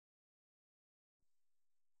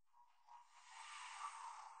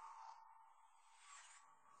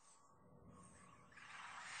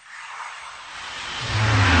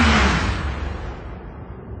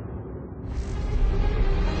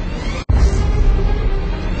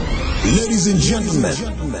Ladies and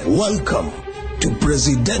gentlemen, welcome to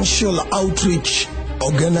Presidential Outreach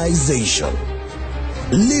Organization.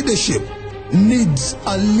 Leadership needs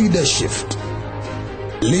a leader shift.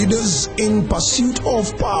 Leaders in pursuit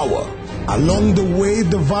of power. Along the way,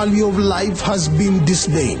 the value of life has been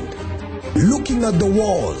disdained. Looking at the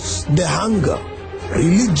wars, the hunger,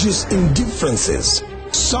 religious indifferences,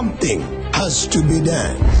 something has to be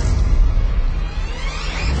done.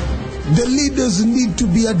 The leaders need to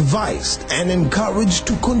be advised and encouraged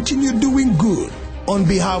to continue doing good on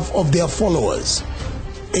behalf of their followers.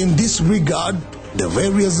 In this regard, the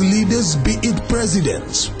various leaders, be it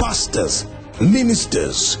presidents, pastors,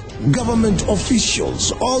 ministers, government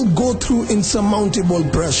officials, all go through insurmountable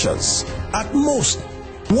pressures. At most,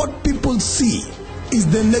 what people see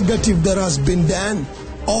is the negative that has been done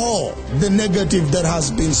or the negative that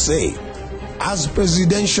has been said. As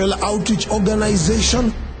Presidential Outreach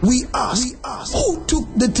Organization, we ask who took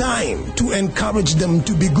the time to encourage them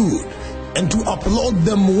to be good and to applaud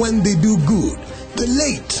them when they do good. The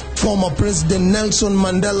late former President Nelson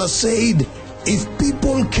Mandela said, if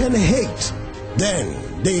people can hate,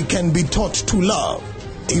 then they can be taught to love.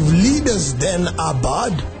 If leaders then are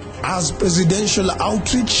bad, as Presidential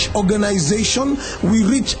Outreach Organization, we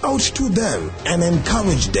reach out to them and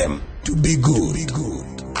encourage them to be good.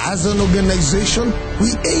 As an organization,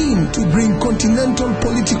 we aim to bring continental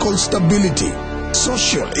political stability,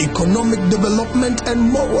 social, economic development, and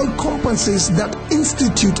moral compasses that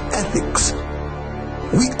institute ethics.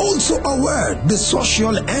 We also aware the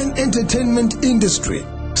social and entertainment industry,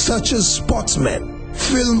 such as sportsmen,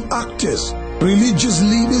 film actors, religious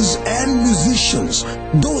leaders, and musicians,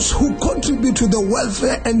 those who contribute to the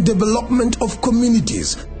welfare and development of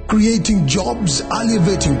communities, creating jobs,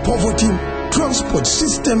 alleviating poverty, transport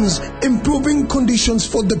systems, improving conditions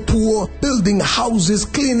for the poor, building houses,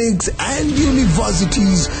 clinics, and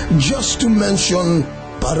universities, just to mention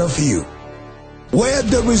but a few. Where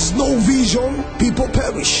there is no vision, people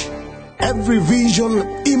perish. Every vision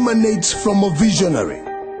emanates from a visionary.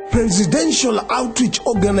 Presidential Outreach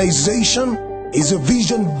Organization is a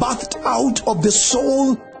vision birthed out of the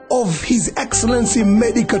soul of His Excellency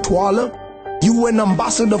Medi Katwala, UN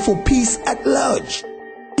Ambassador for Peace at Large.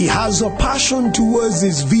 He has a passion towards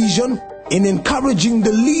his vision in encouraging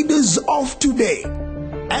the leaders of today.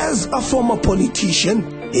 As a former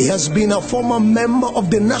politician, he has been a former member of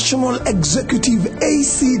the National Executive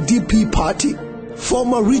ACDP Party,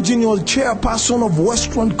 former regional chairperson of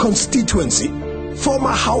Western Constituency,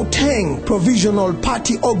 former Gauteng Provisional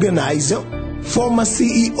Party organizer, former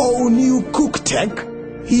CEO New Cook Tech.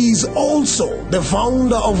 He is also the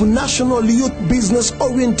founder of National Youth Business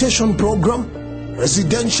Orientation Program,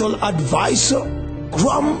 Residential Advisor,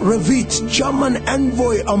 Gram Revit German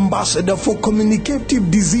Envoy Ambassador for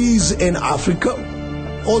Communicative Disease in Africa,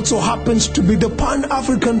 also happens to be the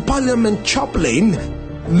Pan-African Parliament Chaplain,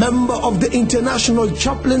 member of the International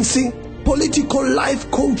Chaplaincy, political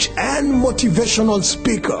life coach, and motivational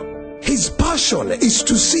speaker. His passion is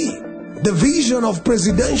to see the vision of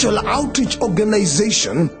Presidential Outreach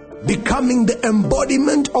Organization becoming the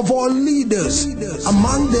embodiment of our leaders.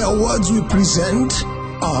 Among the awards we present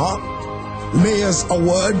are Mayor's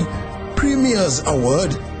Award, Premier's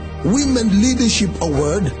Award, Women Leadership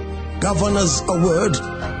Award, Governor's Award,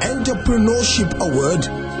 Entrepreneurship Award,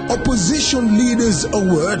 Opposition Leaders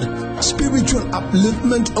Award, Spiritual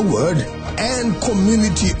Upliftment Award, and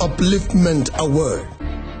Community Upliftment Award.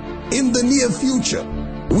 In the near future,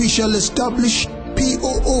 we shall establish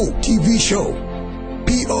POO TV show,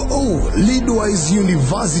 POO Leadwise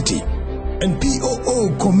University, and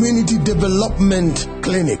POO Community Development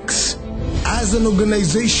Clinics. As an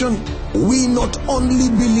organization, we not only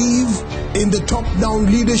believe in the top-down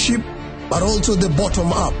leadership, but also the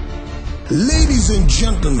bottom-up. Ladies and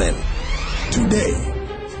gentlemen, today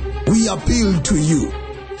we appeal to you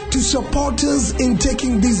to support us in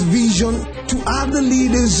taking this vision to other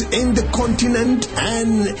leaders in the continent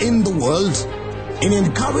and in the world, in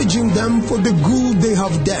encouraging them for the good they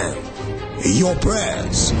have done. Your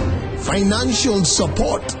prayers, financial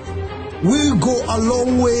support will go a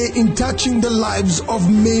long way in touching the lives of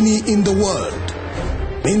many in the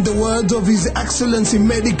world. In the words of His Excellency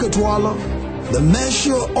Medi Katwala, the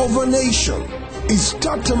measure of a nation is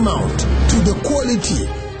tantamount to the quality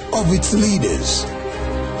of its leaders.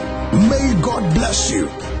 May God bless you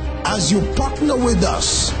as you partner with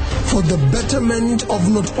us for the betterment of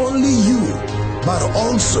not only you, but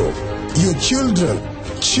also your children,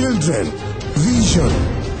 vision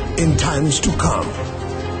in times to come.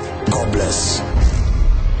 God bless.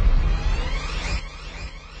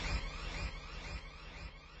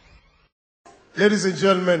 Ladies and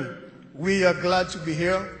gentlemen, we are glad to be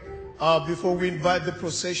here before we invite the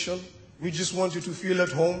procession, we just want you to feel at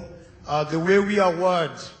home. The way we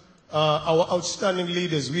award our outstanding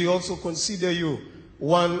leaders, we also consider you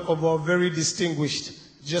one of our very distinguished.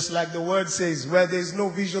 Just like the word says, where there is no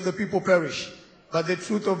vision, the people perish. But the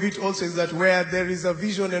truth of it also is that where there is a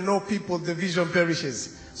vision and no people, the vision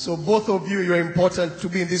perishes. So both of you, you're important to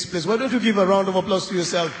be in this place. Why don't you give a round of applause to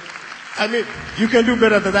yourself? I mean, you can do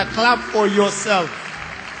better than that. Clap for yourself.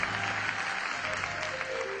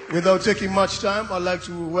 Without taking much time, I'd like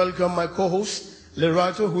to welcome my co-host,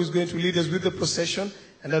 Lerato, who is going to lead us with the procession.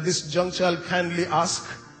 And at this juncture, I'll kindly ask,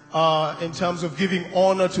 in terms of giving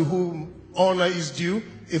honor to whom honor is due,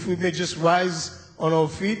 if we may just rise on our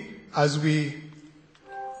feet as we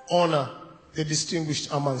honor the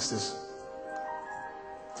distinguished amongst us.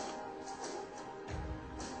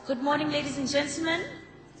 Good morning, ladies and gentlemen.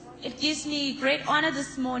 It gives me great honor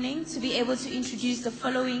this morning to be able to introduce the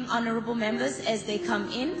following honorable members as they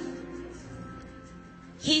come in.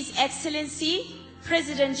 His Excellency,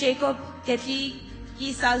 President Jacob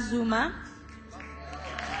Gedlisa Zuma.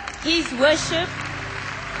 His Worship,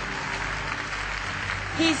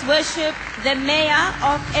 the Mayor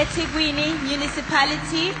of eThekwini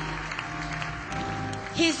Municipality.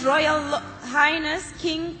 His Royal Highness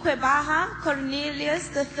King Kwebaha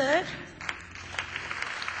Cornelius III,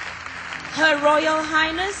 Her Royal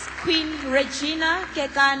Highness Queen Regina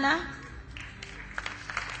Kekana,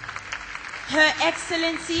 Her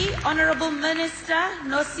Excellency Honorable Minister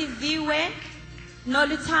Nosiviwe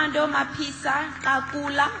Nolutando Mapisa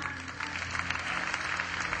Kakula,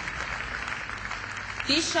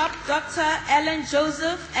 Bishop Dr. Ellen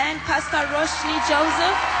Joseph and Pastor Roshni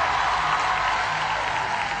Joseph,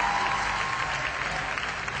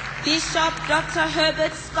 Bishop Dr.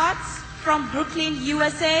 Herbert Scott from Brooklyn,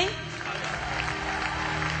 USA.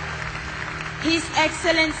 His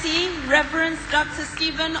Excellency, Reverend Dr.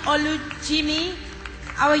 Stephen Olujimi,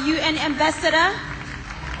 our UN Ambassador.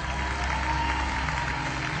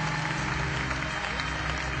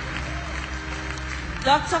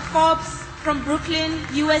 Dr. Forbes from Brooklyn,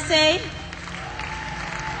 USA.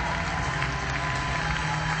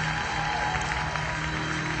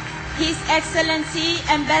 His Excellency,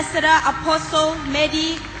 Ambassador Apostle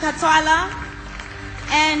Medi Katwala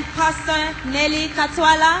and Pastor Nelly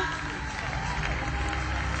Katwala.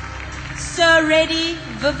 Sir Reddy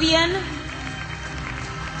Vivian,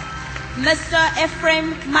 Mr.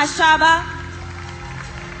 Ephraim Mashaba,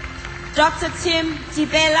 Dr. Tim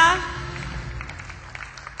Dibela,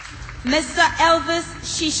 Mr. Elvis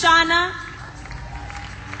Shishana,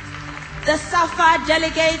 the SAFA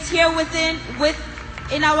delegates here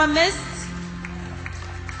in our midst,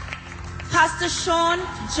 Pastor Sean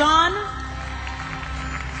John,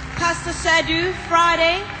 Pastor Sadu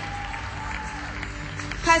Friday,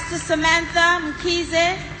 Pastor Samantha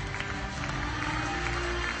Mkize,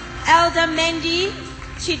 Elder Mendy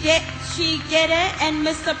Chigere and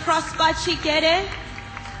Mr. Prosper Chigere,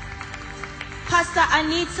 Pastor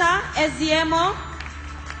Anita Eziemo,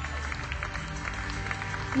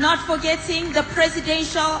 not forgetting the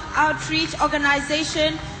Presidential Outreach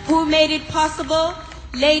Organization who made it possible,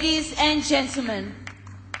 ladies and gentlemen.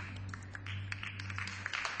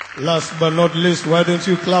 Last but not least, why don't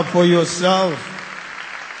you clap for yourself?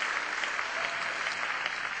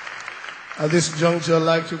 At this juncture, I'd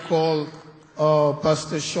like to call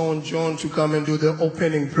Pastor Sean John to come and do the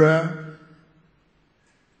opening prayer.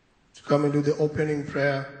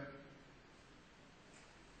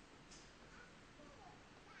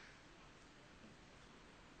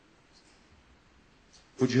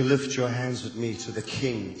 Would you lift your hands with me to the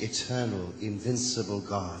King, eternal, invincible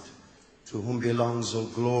God, to whom belongs all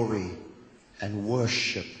glory and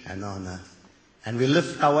worship and honor. And we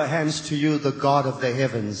lift our hands to you, the God of the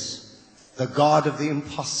heavens, the God of the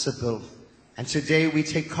impossible. And today we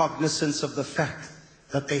take cognizance of the fact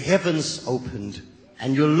that the heavens opened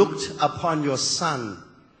and you looked upon your Son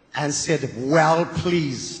and said, well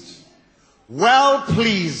pleased, well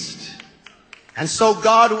pleased. And so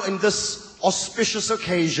God, in this auspicious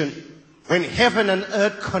occasion, when heaven and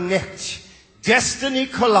earth connect, destiny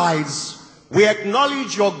collides, we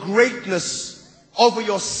acknowledge your greatness over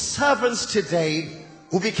your servants today,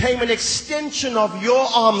 who became an extension of your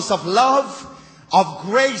arms of love, of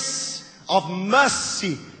grace, of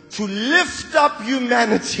mercy, to lift up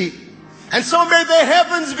humanity. And so may the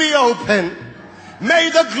heavens be open. May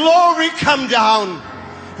the glory come down.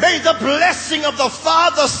 May the blessing of the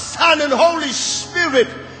Father, Son, and Holy Spirit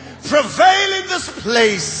prevail in this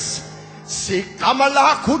place.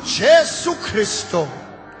 Sikamalaku Jesu Christo.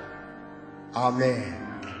 Amen.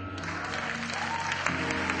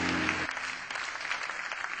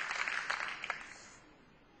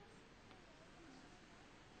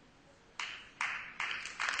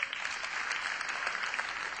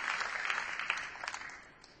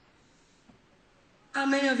 How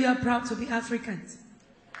many of you are proud to be Africans?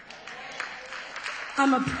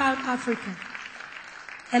 I'm a proud African.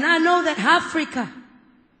 And I know that Africa,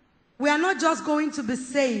 we are not just going to be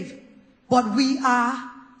saved, but we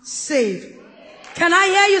are saved. Can I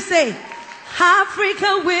hear you say,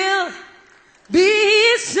 Africa will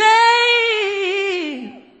be saved.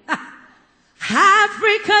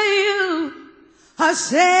 Africa, you are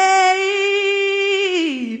saved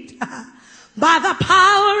by the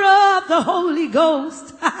power of the Holy Ghost.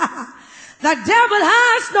 The devil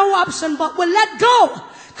has no option but will let go,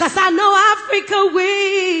 because I know Africa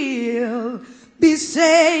will be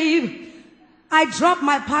saved. I dropped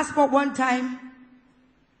my passport one time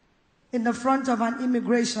in the front of an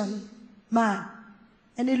immigration man,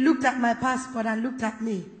 and he looked at my passport and looked at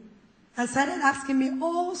me and started asking me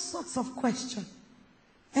all sorts of questions.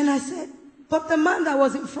 And I said, but the man that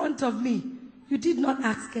was in front of me, you did not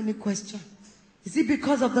ask any question. Is it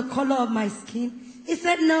because of the color of my skin? He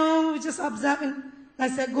said, no, just observing. I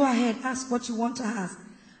said, go ahead, ask what you want to ask.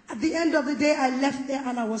 At the end of the day, I left there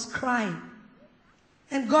and I was crying.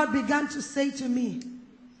 And God began to say to me,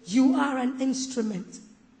 you are an instrument,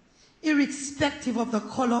 irrespective of the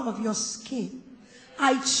color of your skin.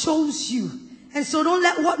 I chose you. And so don't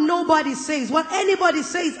let what nobody says, what anybody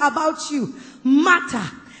says about you matter.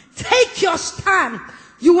 Take your stand.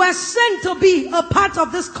 You were sent to be a part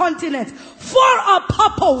of this continent for a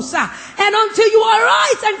purpose. And until you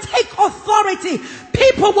arise and take authority,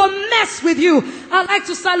 people will mess with you. I'd like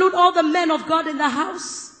to salute all the men of God in the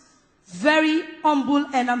house. Very humble,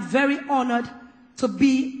 and I'm very honored to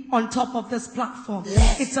be on top of this platform.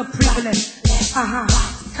 It's a privilege.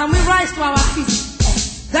 Can we rise to our feet?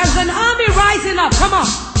 There's an army rising up. Come on.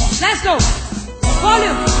 Let's go.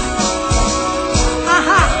 Volume.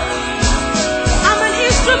 I'm an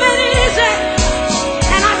instrument in his hand,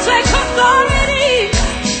 and I take authority.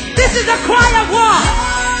 This is a cry of war.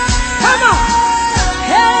 Come on.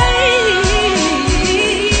 Hey.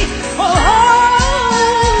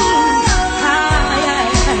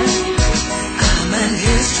 I'm an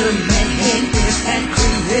instrument in his hand,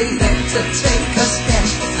 created to take a stand.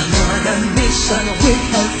 I'm on a mission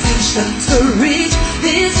with a vision to reach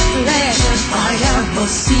this land. I am a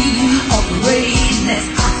seed of greatness.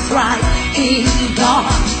 I thrive in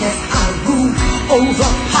darkness. I rule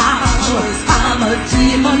over powers. I'm a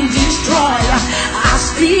demon destroyer. I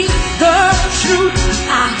speak the truth.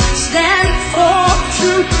 I stand for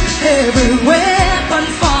truth. Every weapon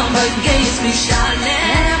formed against me shall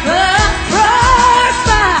never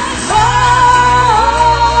prosper. Oh,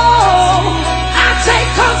 I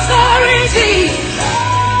take authority.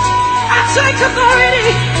 I take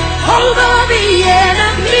authority over the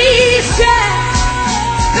enemies, yeah.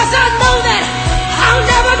 Cause I know that I'll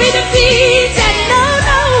never be defeated, no,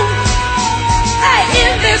 no. Hey,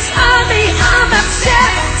 in this army I'm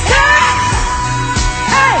accepted.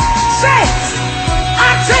 Hey, say,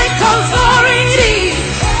 I take authority.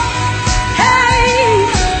 Hey,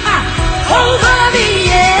 over the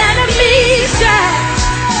enemies, yeah.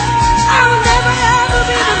 I'll never ever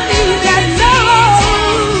be defeated, no.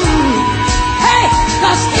 Hey,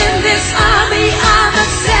 cause in this army I'm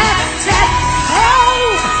accepted.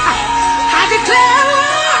 Oh, I declare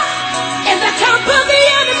war in the camp of the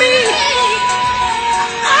enemy.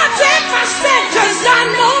 I take my stand cause I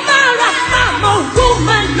know my right. I'm a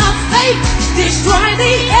woman of faith. Destroy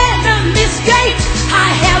the enemy's gate. I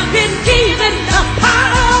have been given the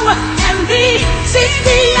power and this is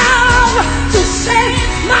the hour to save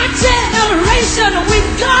my generation with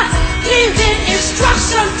God's given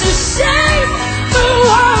instruction to save the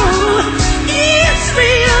world. It's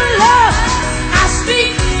real love. I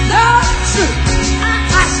speak the truth.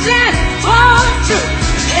 I stand for truth.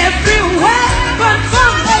 Every weapon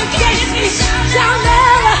formed against me shall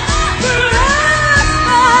never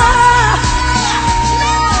prosper.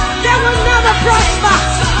 They will never prosper.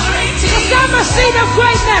 Cause I'm a seed of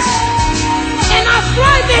greatness, and I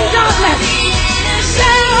thrive in darkness.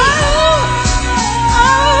 Say,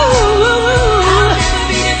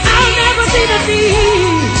 I'll never be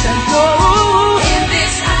defeated. No. In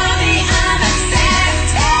this army I'm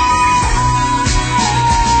accepted.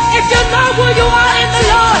 If you know who you are in the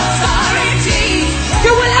Lord,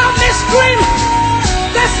 you will help me scream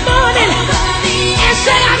this morning and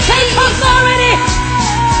say, I take authority.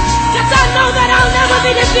 Cause I know that I'll never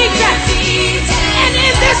be defeated. And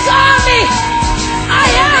in this army I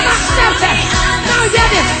am accepted. Now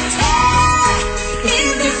get it.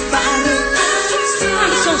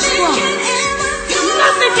 I'm so strong.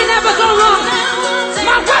 Nothing can ever go wrong.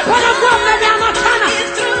 My weapon of warfare, I'm a cannon.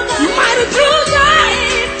 Mighty through God.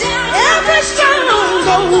 Every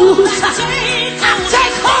stronghold I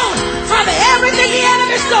take hold from everything he has.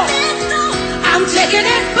 I'm taking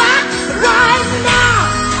it back right now.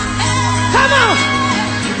 Come on.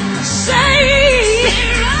 Say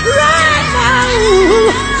right now.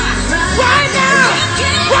 Right now.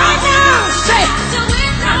 Right now. Say,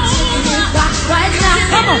 I'm taking it back right now.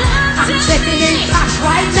 Come on. I'm taking it back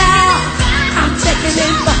right now. I'm taking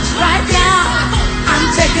it back right now. I'm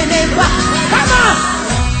taking it back. Come on.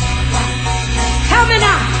 Help me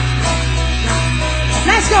now.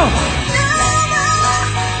 Let's go.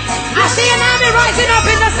 I see an army rising up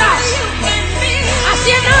in the south. I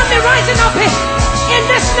see an army rising up in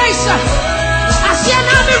this nation. I see an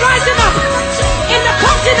army rising up in the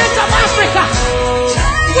continent of Africa.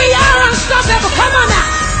 We are unstoppable. Come on now.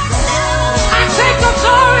 I take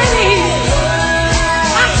authority.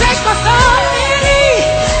 I take authority.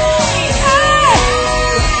 Hey,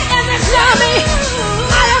 in this army,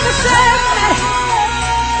 I am a servant.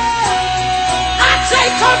 I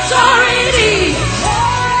take authority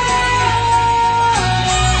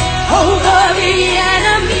over the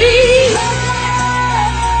enemy.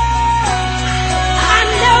 I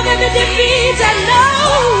know that the defeated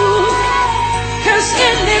know, 'cause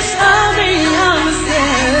in this army I'm a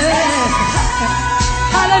servant.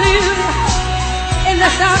 Hallelujah. In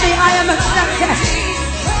this army I am accepted.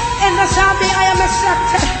 In this army I am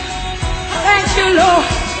accepted. Thank you, Lord.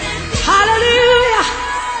 Hallelujah.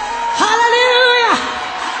 Hallelujah.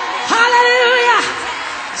 Hallelujah.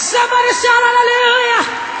 Somebody shout hallelujah.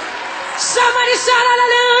 Somebody shout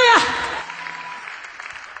hallelujah.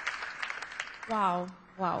 Wow,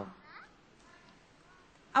 wow.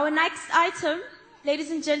 Our next item,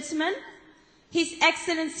 ladies and gentlemen, His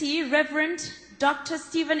Excellency Reverend Dr.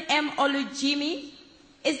 Stephen M. Olujimi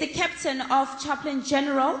is the captain of Chaplain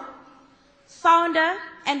General, founder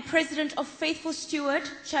and president of Faithful Steward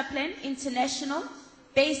Chaplain International,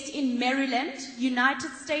 based in Maryland,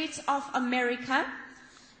 United States of America.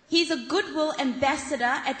 He's a goodwill ambassador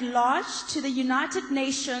at large to the United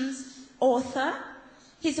Nations author.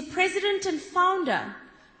 He's a president and founder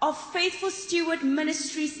of Faithful Steward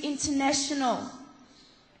Ministries International,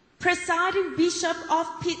 presiding bishop of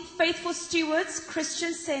Faithful Stewards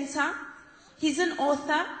Christian Center. He's an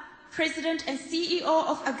author, president and CEO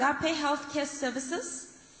of Agape Healthcare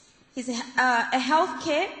Services. He's a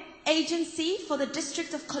healthcare agency for the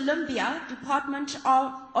District of Columbia, Department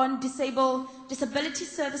on Disability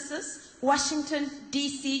Services, Washington,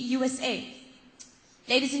 D.C., USA.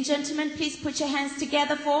 Ladies and gentlemen, please put your hands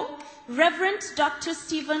together for Reverend Dr.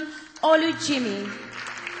 Stephen Olujimi.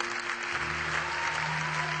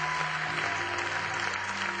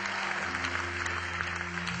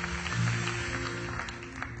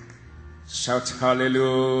 Shout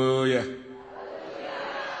hallelujah.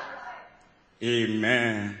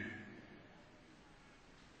 Amen.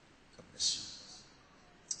 God bless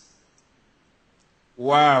you.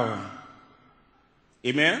 Wow.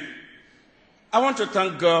 Amen. I want to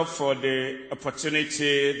thank God for the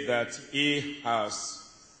opportunity that He has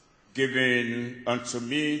given unto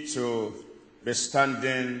me to be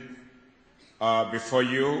standing before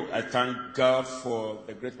you. I thank God for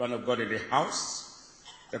the great man of God in the house,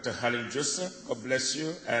 Dr. Helen Joseph. God bless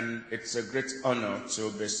you. And it's a great honor to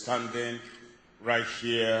be standing right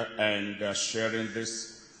here and sharing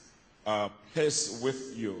this place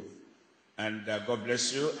with you. And God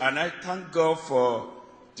bless you. And I thank God for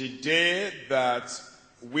the day that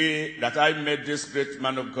I met this great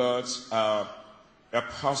man of God,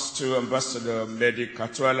 Apostle Ambassador Medi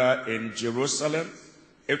Katwala in Jerusalem.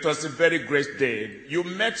 It was a very great day. You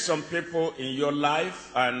met some people in your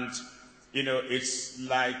life, and you know, it's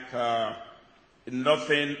like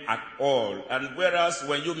nothing at all. And whereas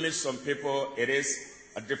when you meet some people, it is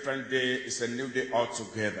a different day, it's a new day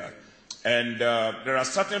altogether. And there are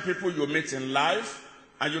certain people you meet in life,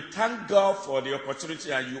 and you thank God for the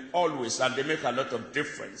opportunity, and you always, and they make a lot of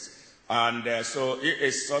difference. And so he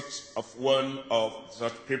is such one of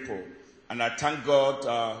such people. And I thank God,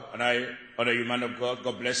 and I honor you, man of God.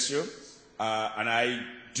 God bless you. And I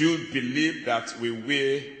do believe that we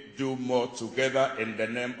will do more together in the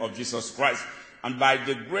name of Jesus Christ. And by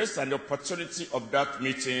the grace and opportunity of that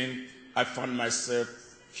meeting, I found myself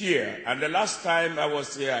here. And the last time I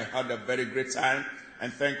was here, I had a very great time.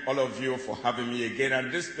 And thank all of you for having me again.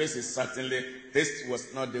 And this place is certainly, this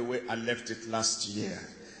was not the way I left it last year.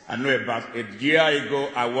 I know about a year ago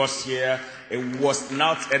I was here. It was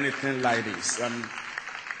not anything like this. And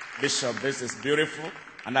Bishop, this is beautiful.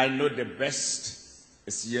 And I know the best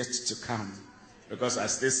is yet to come. Because I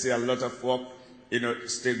still see a lot of work, you know,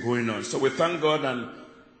 still going on. So we thank God. And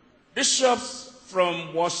bishops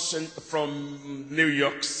from Washington, from New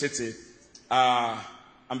York City,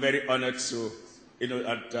 I'm very honored to,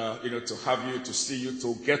 to have you, to see you,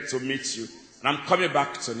 to get to meet you. And I'm coming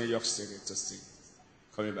back to New York City to sing.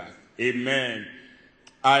 Coming back. Amen.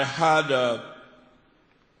 I had a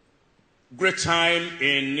great time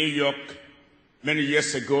in New York many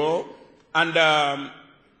years ago. And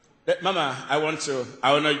Mama, I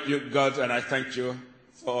honor you, God, and I thank you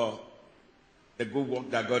for the good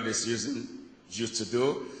work that God is using you to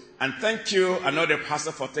do. And thank you, another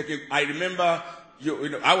pastor, for taking. I remember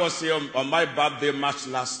I was here on my birthday March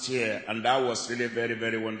last year, and that was really very,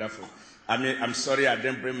 very wonderful. I mean, I'm sorry I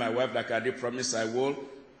didn't bring my wife like I did promise I would.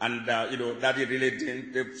 And, Daddy really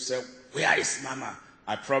didn't. They said, where is Mama?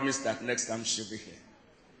 I promised that next time she'll be here.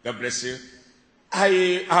 God bless you.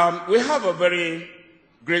 We have a very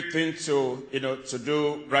great thing to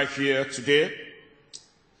do right here today.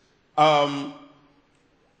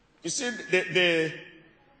 You see,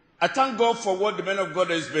 I thank God for what the man of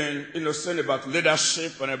God has been, saying about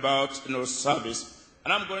leadership and about, service.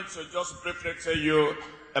 And I'm going to just briefly tell you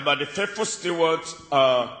about the Faithful Steward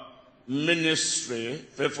ministry.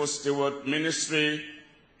 Faithful Steward ministry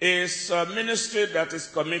is a ministry that is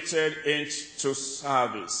committed into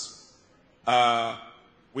service.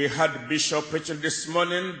 We had the bishop preaching this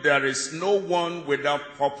morning. There is no one without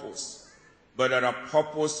purpose, but there are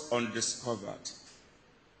purpose undiscovered.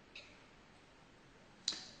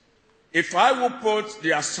 If I will put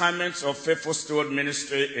the assignments of Faithful Steward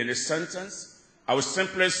ministry in a sentence, I would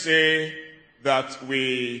simply say that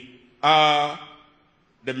we are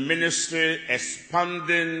the ministry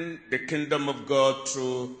expanding the kingdom of God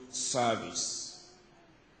through service.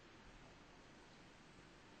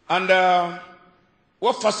 And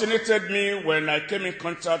what fascinated me when I came in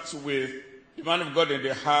contact with the man of God in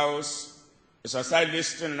the house is as I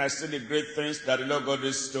listened and I see the great things that the Lord God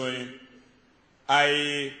is doing,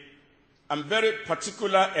 I am very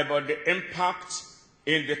particular about the impact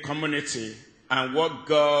in the community and what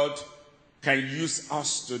God can use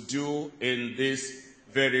us to do in this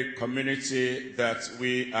very community that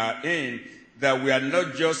we are in, that we are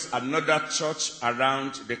not just another church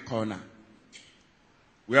around the corner.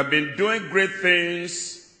 We have been doing great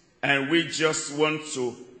things, and we just want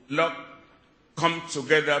to come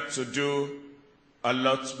together to do a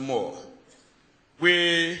lot more.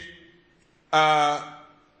 We are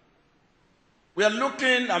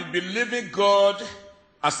looking and believing God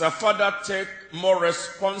as a father take more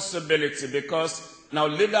responsibility, because now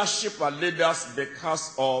leadership are leaders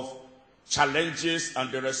because of challenges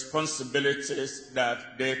and the responsibilities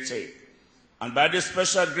that they take. And by the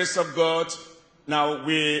special grace of God, now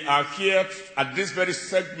we are here at this very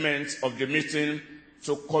segment of the meeting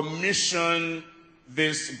to commission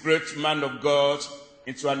this great man of God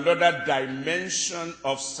into another dimension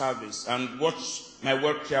of service. And watch my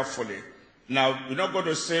word carefully. Now, you're not going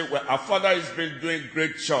to say, well, our father has been doing a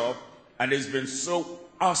great job, and it's been so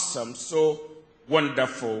awesome, so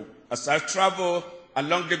wonderful. As I travel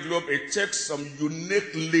along the globe, it takes some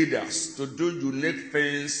unique leaders to do unique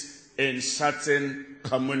things in certain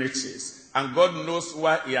communities. And God knows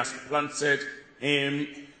why he has planted him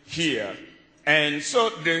here. And so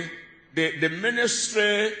the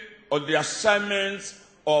ministry or the assignment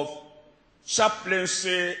of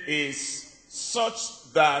chaplaincy is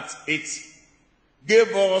such that it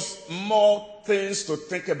gave us more things to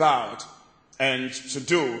think about and to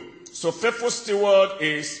do. So Faithful Steward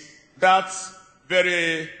is that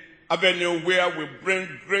very avenue where we bring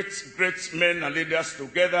great men and leaders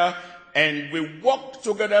together, and we work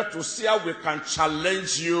together to see how we can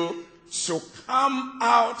challenge you to come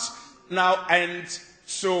out now and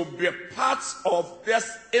to be a part of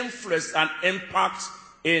this influence and impact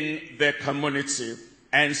in the community.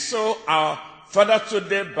 And so our Father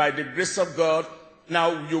today, by the grace of God,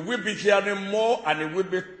 now you will be hearing more, and we will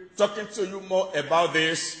be talking to you more about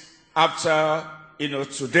this after,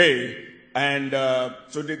 today. And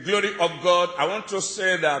to the glory of God, I want to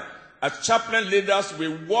say that as chaplain leaders, we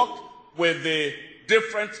work with the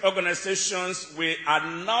different organizations. We are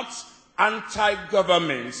not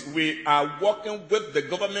anti-government. We are working with the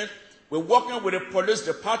government. We're working with the police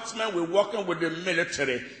department. We're working with the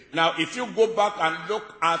military. Now, if you go back and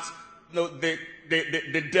look at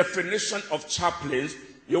the definition of chaplains,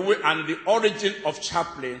 and the origin of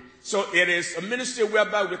chaplain. So it is a ministry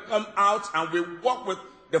whereby we come out and we work with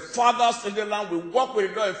the fathers in the land. We work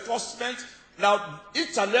with law enforcement. Now,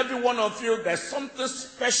 each and every one of you, there's something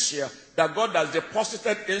special that God has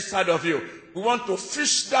deposited inside of you. We want to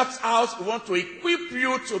fish that out. We want to equip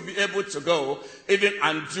you to be able to go even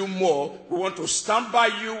and do more. We want to stand by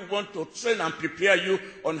you. We want to train and prepare you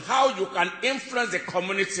on how you can influence the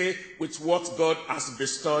community with what God has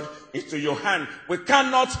bestowed into your hand. We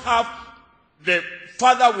cannot have the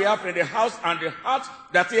Father we have in the house and the heart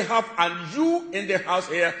that he have, and you in the house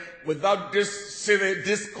here, without this city,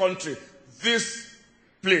 this country, this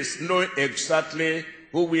place, knowing exactly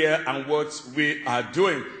who we are and what we are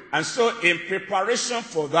doing. And so in preparation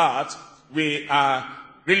for that, we are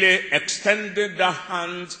really extending the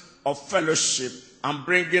hand of fellowship and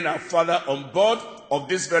bringing our Father on board of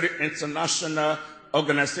these very international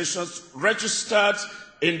organizations registered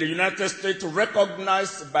in the United States,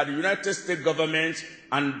 recognized by the United States government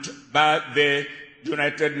and by the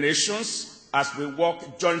United Nations, as we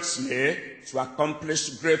work jointly to accomplish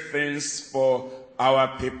great things for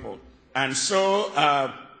our people. And so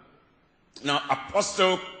now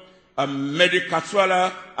Apostle Medi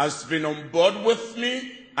Katwala has been on board with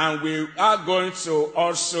me, and we are going to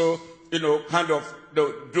also, kind of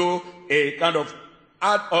do a kind of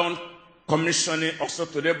add-on commissioning also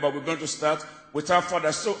today, but we're going to start with our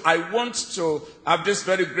Father. So I want to have this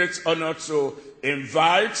very great honor to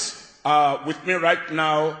invite with me right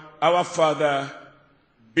now our Father,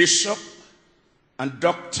 Bishop and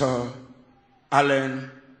Dr. Alan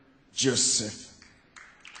Joseph.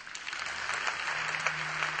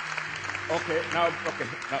 Okay,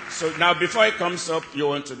 now before he comes up, you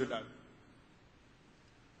want to do that?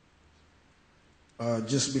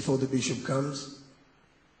 Just before the bishop comes,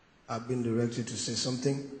 I've been directed to say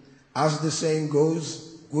something. As the saying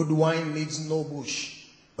goes, good wine needs no bush.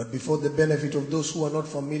 But before the benefit of those who are not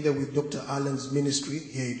familiar with Dr. Allen's ministry,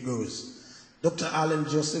 here it goes. Dr. Alan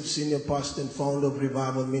Joseph, Senior Pastor and Founder of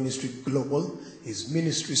Revival Ministry Global, his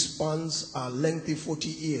ministry spans a lengthy 40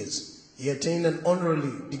 years. He attained an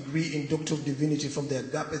honorary degree in Doctor of Divinity from the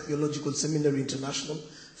Agape Theological Seminary International,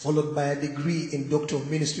 followed by a degree in Doctor of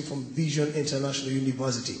Ministry from Vision International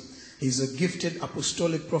University. He is a gifted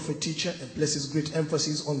apostolic prophet teacher and places great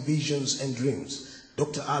emphasis on visions and dreams.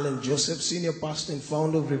 Dr. Alan Joseph, Senior Pastor and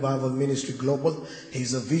Founder of Revival Ministry Global, he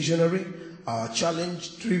is a visionary,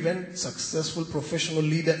 challenge-driven, successful professional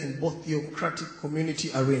leader in both theocratic community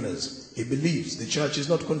arenas. He believes the church is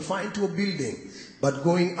not confined to a building, but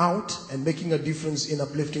going out and making a difference in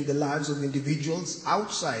uplifting the lives of individuals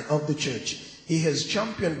outside of the church. He has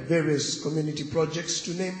championed various community projects,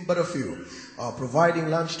 to name but a few, providing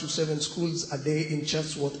lunch to 7 schools a day in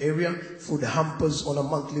Chatsworth area, food hampers on a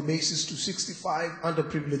monthly basis to 65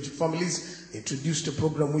 underprivileged families, introduced a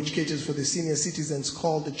program which caters for the senior citizens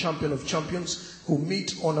called the Champion of Champions, who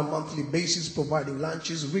meet on a monthly basis, providing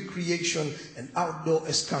lunches, recreation, and outdoor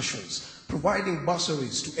excursions, providing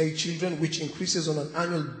bursaries to 8 children, which increases on an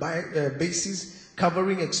annual basis,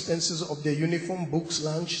 covering expenses of their uniform, books,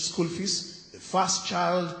 lunch, school fees. The first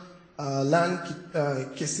child, Lan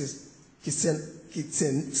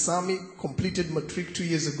Sami, completed matric 2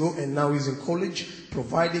 years ago and now is in college,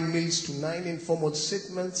 providing meals to 9 informal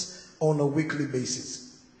settlements on a weekly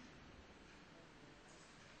basis.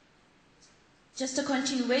 Just a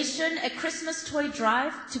continuation, a Christmas toy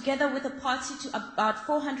drive, together with a party to about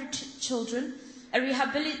 400 children, a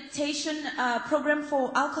rehabilitation program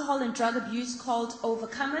for alcohol and drug abuse called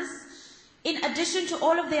Overcomers. In addition to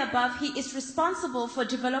all of the above, he is responsible for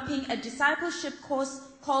developing a discipleship course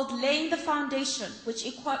called Laying the Foundation, which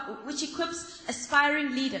equips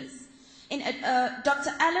aspiring leaders.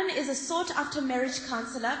 Dr. Allen is a sought-after marriage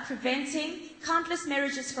counselor, preventing countless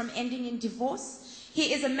marriages from ending in divorce.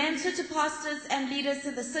 He is a mentor to pastors and leaders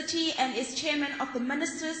in the city and is chairman of the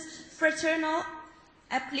Ministries Fraternal,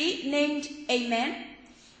 aptly named Amen.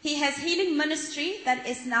 He has healing ministry that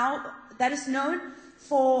is known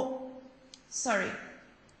for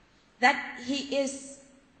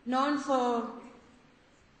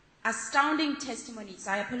astounding testimonies.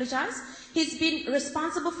 I apologize. He's been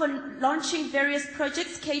responsible for launching various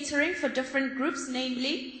projects catering for different groups,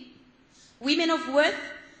 namely Women of Worth,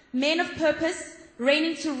 Men of Purpose,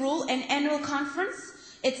 Reigning to Rule, an annual conference.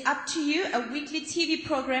 It's Up to You, a weekly TV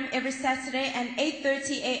program every Saturday at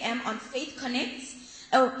 8:30 a.m. on Faith Connects,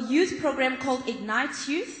 a youth program called Ignite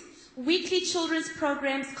Youth, weekly children's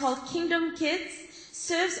programs called Kingdom Kids,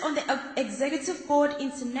 serves on the Executive Board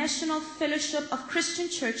International Fellowship of Christian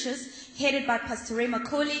Churches, headed by Pastor Rema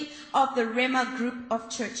Coley of the Rema Group of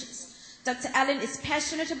Churches. Dr. Allen is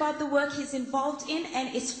passionate about the work he's involved in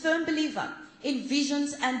and is a firm believer in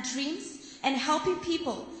visions and dreams and helping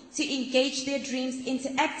people to engage their dreams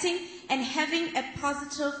into acting and having a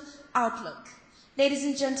positive outlook. Ladies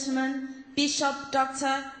and gentlemen, Bishop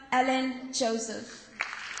Dr. Alan Joseph.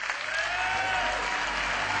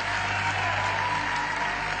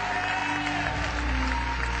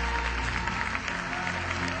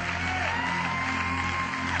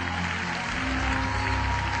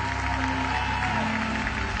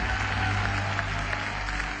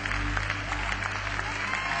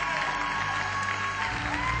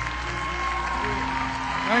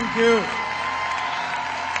 Thank you.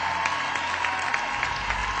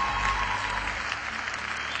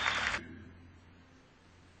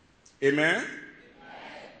 Amen.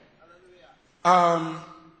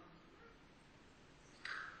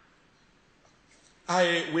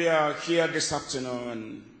 We are here this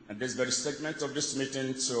afternoon at this very segment of this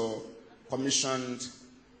meeting to commission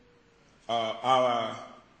our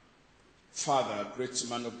father, great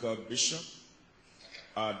man of God, Bishop,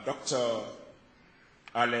 Dr.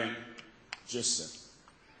 Alan Joseph.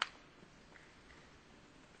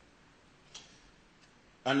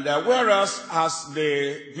 And whereas as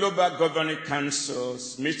the Global Governing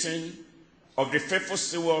Council's meeting of the Faithful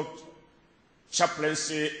Steward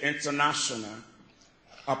Chaplaincy International,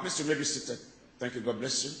 please you may be seated. Thank you, God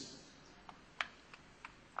bless you.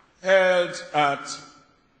 Held at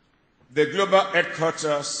the global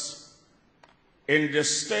headquarters in the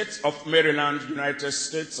state of Maryland, United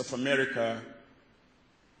States of America,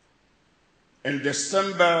 in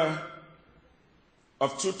December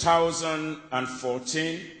of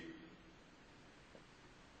 2014,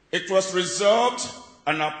 it was resolved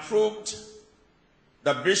and approved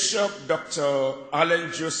that Bishop Dr.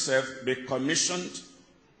 Alan Joseph be commissioned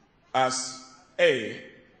as a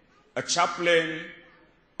chaplain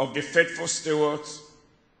of the Faithful Stewards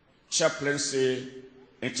Chaplaincy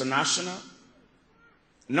International.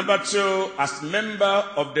 Number two, as member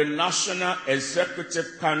of the National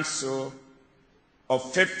Executive Council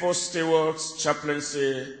of Faithful Stewards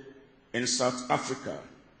Chaplaincy in South Africa.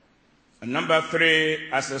 And number three,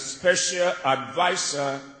 as a special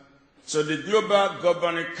advisor to the Global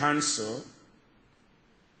Governing Council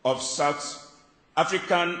of South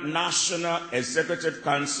African National Executive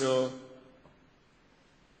Council,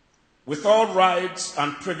 with all rights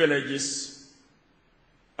and privileges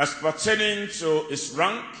as pertaining to its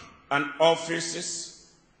rank and offices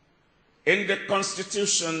in the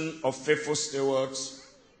Constitution of Faithful Stewards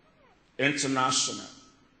International.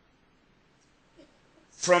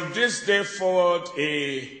 From this day forward,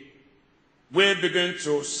 we begin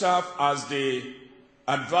to serve as the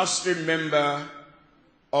advisory member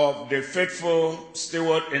of the Faithful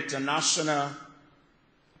Steward International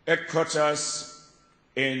headquarters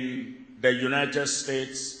in the United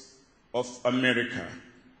States of America.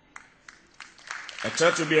 I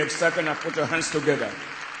try to be excited and put your hands together.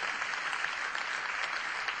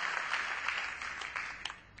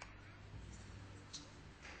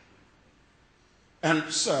 And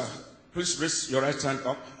sir, please raise your right hand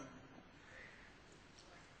up.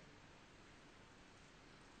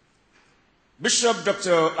 Bishop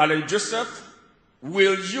Dr. Alan Joseph,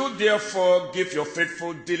 will you therefore give your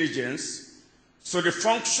faithful diligence to the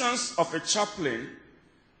functions of a chaplain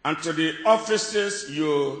and to the offices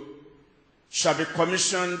you shall be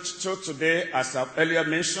commissioned to today, as I've earlier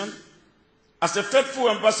mentioned, as a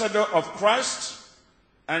faithful ambassador of Christ,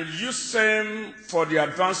 and use same for the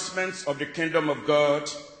advancement of the kingdom of God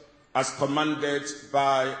as commanded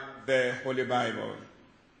by the Holy Bible?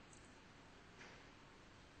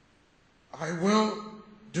 I will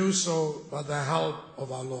do so by the help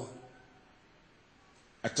of our Lord.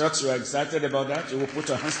 I thought you were excited about that. You will put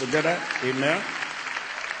your hands together. Amen.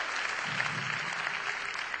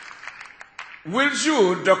 Will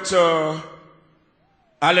you, Dr.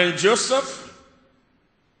 Alan Joseph,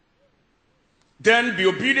 then be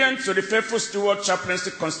obedient to the Faithful Steward Chaplaincy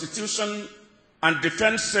Constitution and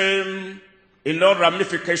defend same in all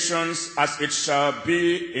ramifications as it shall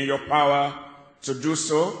be in your power to do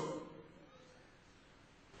so?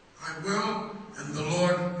 I will, and the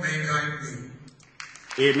Lord may guide me.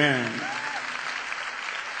 Amen.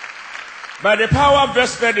 By the power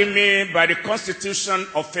vested in me by the Constitution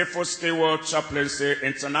of Faithful Steward Chaplaincy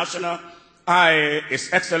International, I, His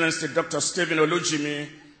Excellency Dr. Stephen Olujimi,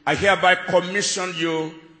 I hereby commission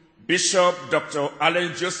you, Bishop Dr.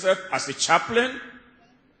 Alan Joseph, as a chaplain,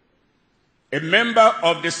 a member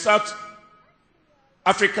of the South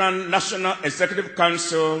African National Executive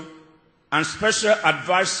Council, and special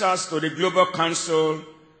advisors to the Global Council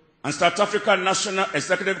and South African National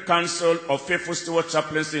Executive Council of Faithful Steward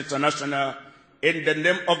Chaplaincy International, in the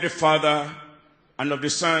name of the Father, and of the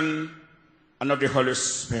Son, and of the Holy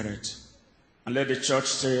Spirit. And let the church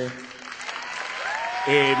say,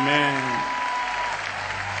 Amen.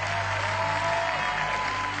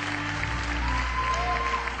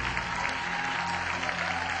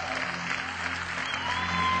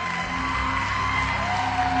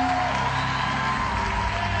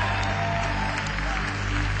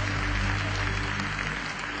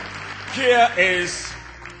 Here is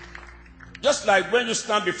just like when you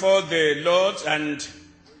stand before the Lord and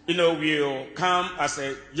you come as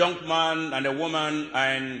a young man and a woman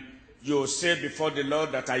and you say before the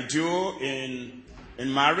Lord that I do in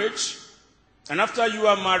marriage. And after you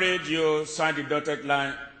are married, you sign the dotted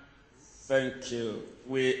line. Thank you.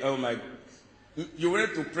 You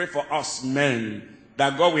need to pray for us men,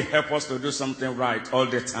 that God will help us to do something right all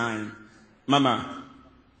the time. Mama,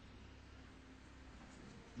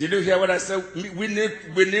 did you hear what I said? We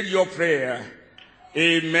need your prayer.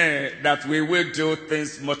 Amen. That we will do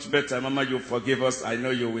things much better. Mama, you forgive us. I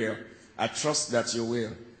know you will. I trust that you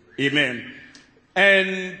will. Amen.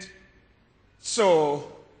 And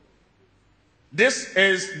so, this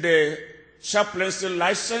is the chaplaincy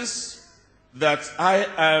license that I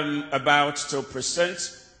am about to present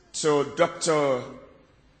to Dr.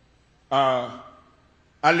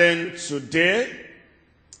 Allen today.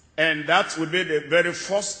 And that will be the very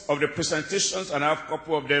first of the presentations, and I have a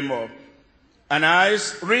couple of them more. And I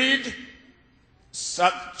read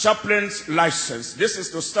chaplain's license. This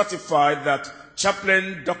is to certify that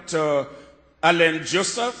Chaplain Dr. Allen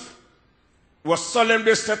Joseph was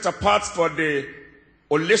solemnly set apart for the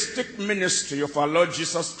holistic ministry of our Lord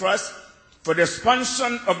Jesus Christ, for the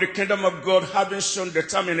expansion of the kingdom of God, having shown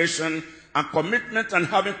determination and commitment, and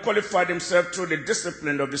having qualified himself through the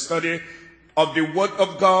discipline of the study of the Word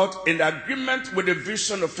of God in agreement with the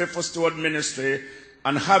vision of Faithful Steward Ministry,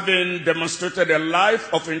 and having demonstrated a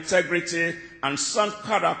life of integrity and sound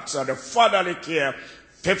character, the fatherly care,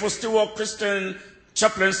 Faithful Steward Christian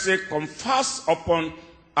chaplaincy confers upon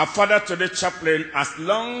a father to the chaplain as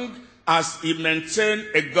long as he maintained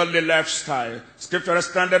a godly lifestyle, scriptural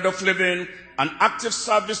standard of living, and active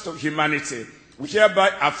service to humanity. We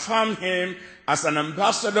hereby affirm him as an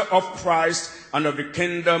ambassador of Christ and of the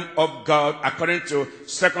kingdom of God, according to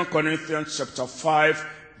 2 Corinthians chapter 5,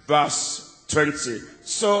 verse 20.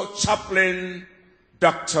 So, Chaplain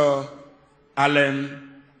Dr.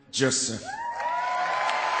 Allen Joseph.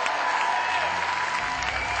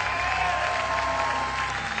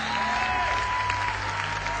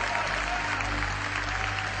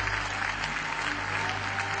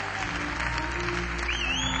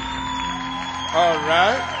 All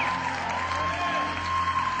right.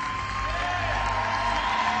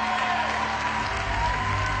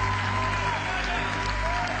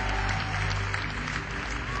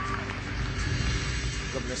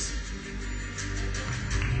 God bless you.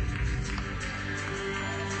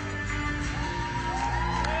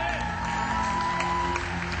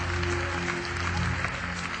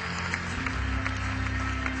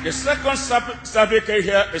 The second certificate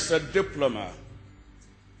here is a diploma.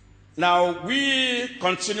 Now, we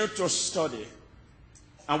continue to study,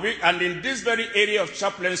 and in this very area of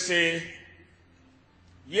chaplaincy,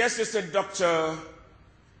 yes, it's a doctor,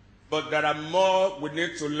 but there are more we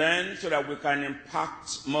need to learn so that we can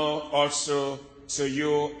impact more also to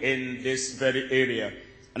you in this very area.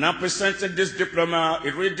 And I'm presenting this diploma.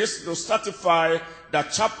 It reads this to certify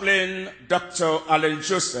that Chaplain Dr. Allen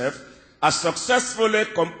Joseph has successfully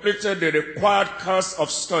completed the required course of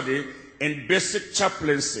study in basic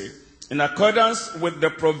chaplaincy, in accordance with the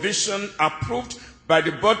provision approved by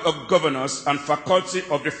the Board of Governors and Faculty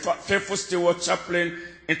of the Faithful Steward Chaplain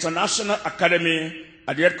International Academy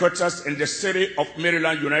at the headquarters in the city of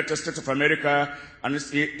Maryland, United States of America, and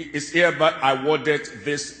is hereby awarded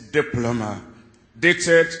this diploma.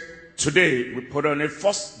 Dated today, we put on the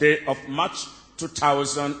first day of March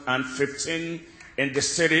 2015 in the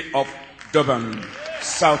city of Durban,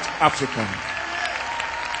 South Africa.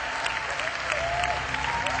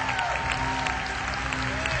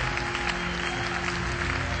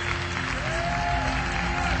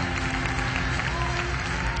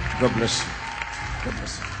 God bless you. God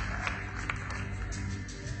bless you.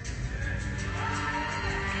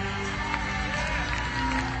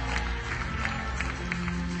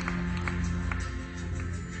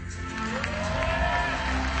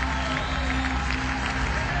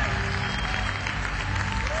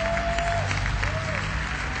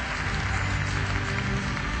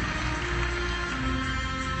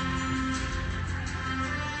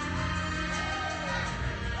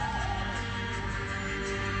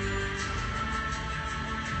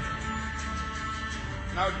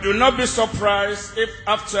 Now, do not be surprised if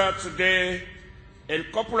after today, in a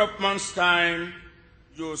couple of months' time,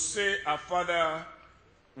 you see a father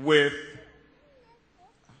with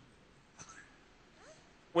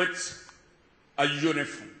a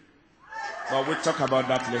uniform. But we'll talk about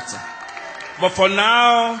that later. But for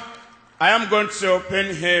now, I am going to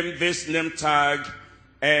pin him this name tag,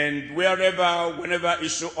 and whenever he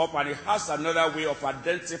shows up, and he has another way of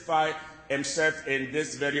identifying himself in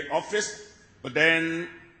this very office. But then,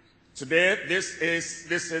 today, this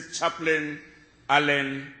is Chaplain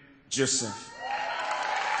Allen Joseph.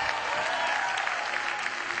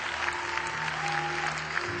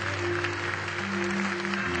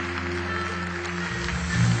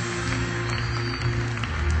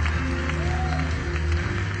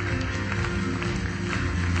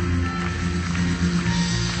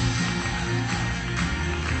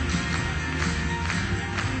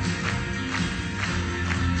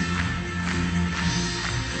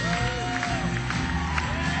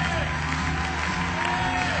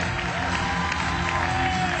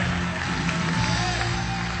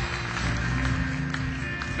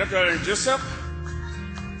 Humanitarian Joseph.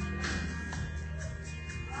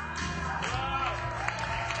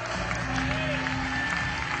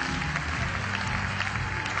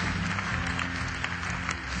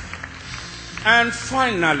 And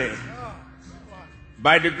finally,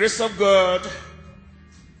 by the grace of God,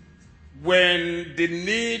 when the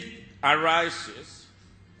need arises,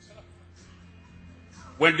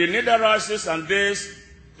 and this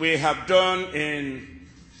we have done in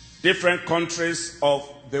different countries of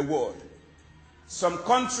the world. Some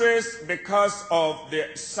countries, because of the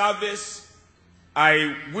service,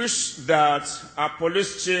 I wish that our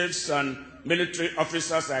police chiefs and military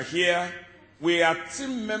officers are here. We are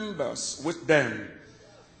team members with them.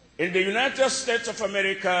 In the United States of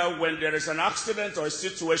America, when there is an accident or a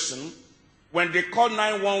situation, when they call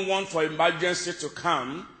 911 for emergency to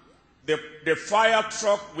come, the fire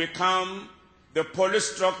truck will come, the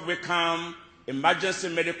police truck will come, emergency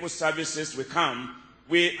medical services will come.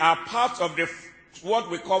 We are part of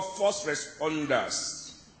what we call first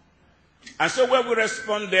responders. And so when we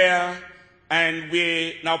respond there, and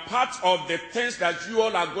we now part of the things that you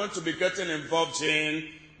all are going to be getting involved in,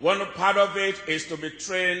 one part of it is to be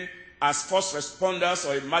trained as first responders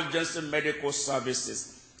or emergency medical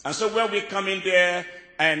services. And so when we come in there,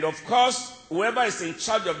 and of course, whoever is in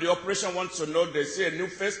charge of the operation wants to know, they see a new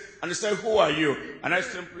face, and they say, who are you? And I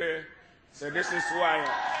simply say, this is who I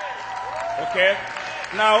am. Okay?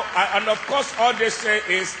 Now, and of course, all they say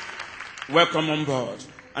is, welcome on board.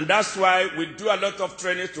 And that's why we do a lot of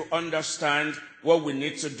training to understand what we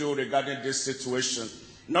need to do regarding this situation.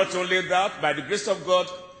 Not only that, by the grace of God,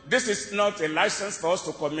 this is not a license for us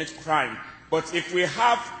to commit crime. But if we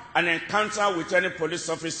have an encounter with any police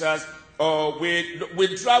officers, or we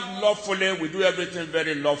drive lawfully, we do everything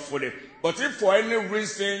very lawfully. But if for any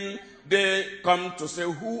reason they come to say,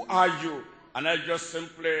 who are you? And I just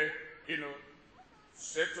simply,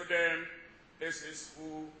 say to them, this is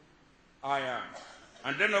who I am.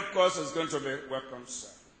 And then, of course, it's going to be welcome, sir.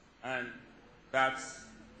 And that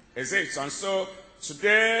is it. And so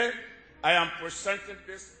today, I am presenting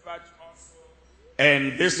this badge also.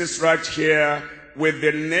 And this is right here with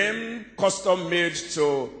the name custom made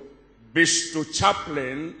to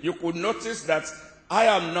chaplain. You could notice that I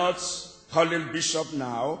am not calling bishop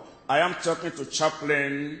now. I am talking to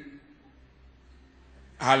Chaplain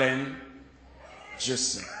Allen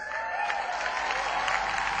Jason.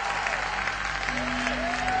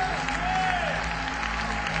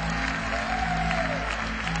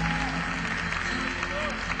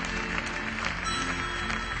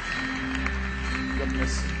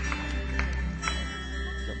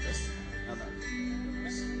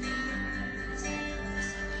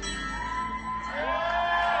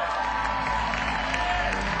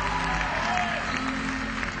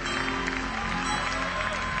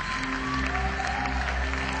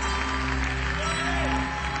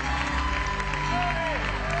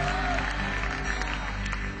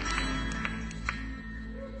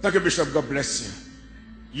 Thank you, Bishop. God bless you.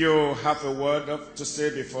 You have a word to say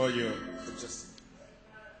before you.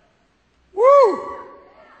 Woo!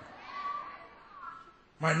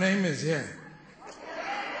 My name is here.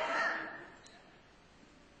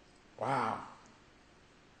 Wow.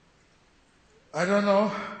 I don't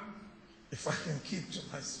know if I can keep to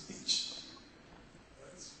my speech.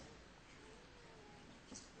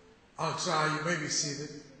 I'll try. You may be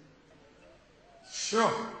seated.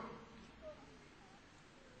 Sure.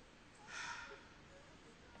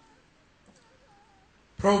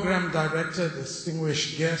 Program Director,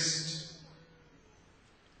 distinguished guest,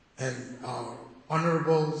 and our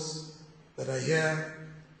honorables that are here,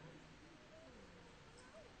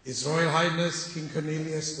 His Royal Highness King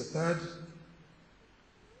Cornelius III,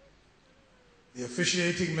 the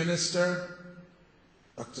officiating minister,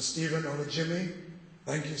 Dr. Stephen Olajimi,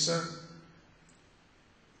 thank you, sir,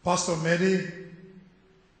 Pastor Mehdi,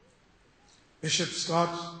 Bishop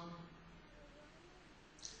Scott,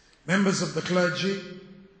 members of the clergy,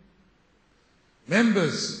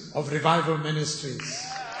 members of Revival Ministries,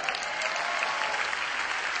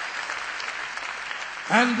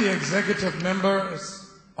 and the executive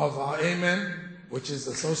members of our Amen, which is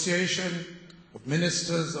the Association of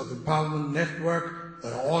Ministers of Empowerment Network,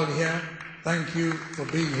 that are all here. Thank you for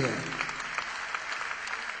being here.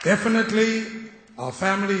 Definitely our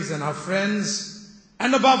families and our friends,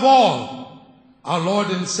 and above all, our Lord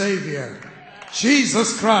and Savior,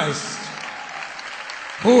 Jesus Christ,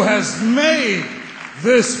 who has made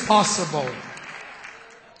this possible.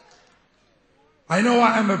 I know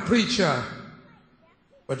I am a preacher,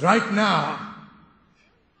 but right now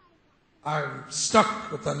I'm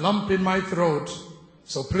stuck with a lump in my throat,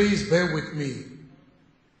 so please bear with me.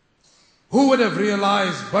 Who would have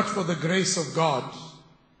realized, but for the grace of God,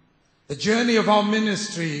 the journey of our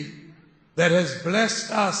ministry that has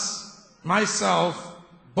blessed us, myself,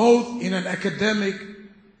 both in an academic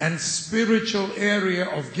and spiritual area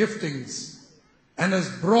of giftings, and has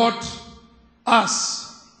brought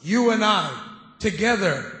us, you and I,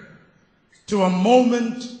 together to a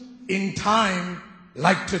moment in time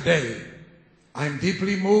like today. I'm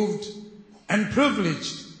deeply moved and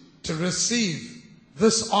privileged to receive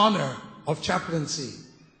this honor of chaplaincy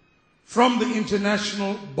from the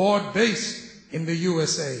international board based in the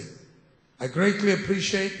USA. I greatly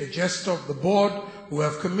appreciate the gesture of the board who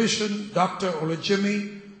have commissioned Dr.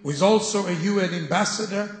 Olujimi, who is also a UN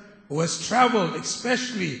ambassador, who has traveled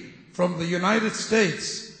especially from the United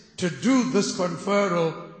States to do this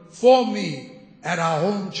conferral for me at our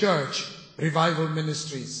home church, Revival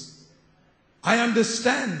Ministries. I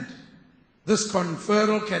understand this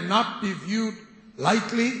conferral cannot be viewed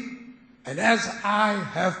lightly, and as I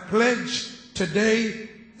have pledged today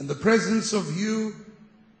in the presence of you,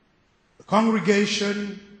 the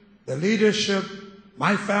congregation, the leadership,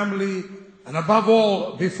 my family, and above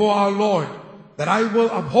all before our Lord, that I will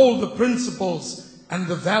uphold the principles and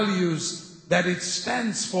the values that it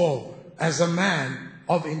stands for as a man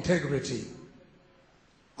of integrity.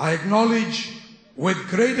 I acknowledge with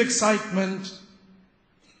great excitement,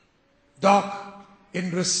 Doc,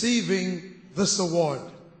 in receiving this award.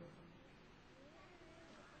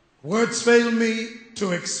 Words fail me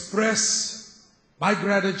to express my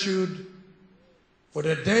gratitude for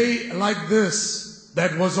a day like this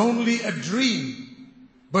that was only a dream,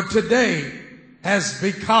 but today has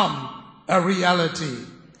become a reality.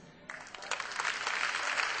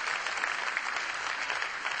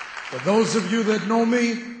 For those of you that know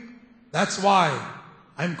me, that's why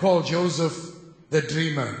I'm called Joseph the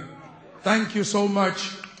Dreamer. Thank you so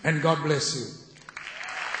much, and God bless you.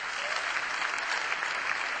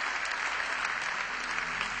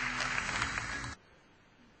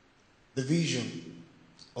 The vision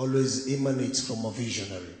always emanates from a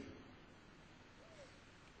visionary.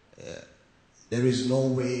 There is no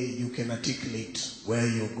way you can articulate where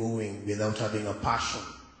you're going without having a passion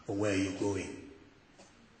for where you're going.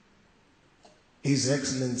 His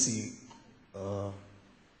Excellency,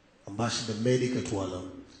 Ambassador Medi Katwala,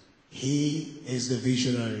 he is the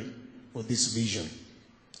visionary for this vision.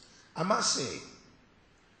 I must say,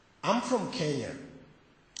 I'm from Kenya.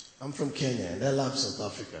 I'm from Kenya, and I love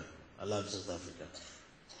South Africa. I love South Africa.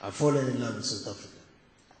 I've fallen in love with South Africa.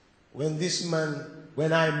 When this man,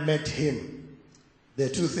 when I met him, there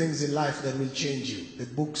are two things in life that will change you: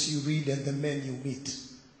 the books you read and the men you meet.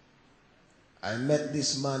 I met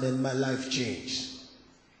this man and my life changed.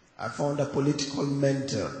 I found a political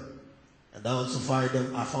mentor, and I also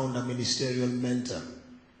found a ministerial mentor.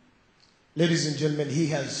 Ladies and gentlemen, he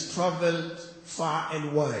has traveled far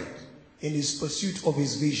and wide in his pursuit of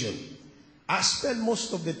his vision. I spend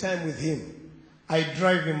most of the time with him. I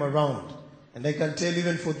drive him around, and I can tell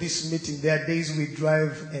even for this meeting, there are days we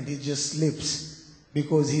drive and he just sleeps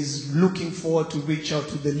because he's looking forward to reach out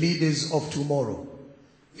to the leaders of tomorrow.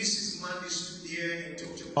 Mrs. Mandy stood here and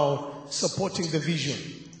talked about supporting the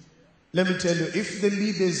vision. Let me tell you, if the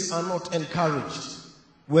leaders are not encouraged,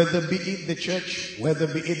 whether be it the church, whether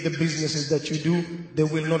be it the businesses that you do, there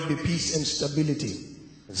will not be peace and stability.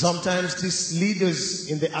 Sometimes these leaders,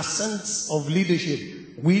 in the essence of leadership,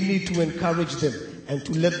 we need to encourage them and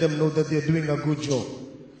to let them know that they're doing a good job.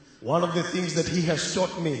 One of the things that he has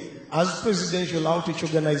taught me as Presidential Outreach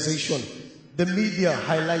Organization, the media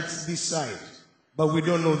highlights this side, but we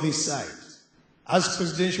don't know this side. As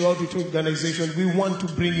Presidential Outreach Organization, we want to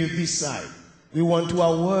bring you this side. We want to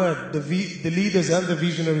award the leaders and the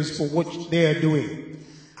visionaries for what they are doing.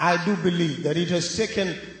 I do believe that it has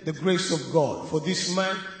taken the grace of God for this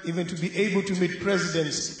man even to be able to meet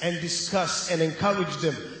presidents and discuss and encourage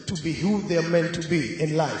them to be who they are meant to be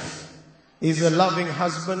in life. He's a loving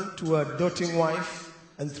husband to a doting wife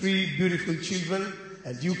and 3 beautiful children,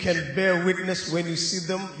 and you can bear witness when you see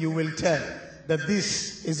them, you will tell that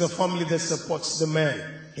this is a family that supports the man.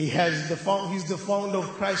 He's the founder of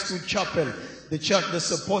Christwood Chapel, the church that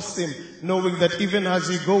supports him, knowing that even as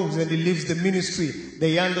he goes and he leaves the ministry,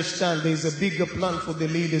 they understand there is a bigger plan for the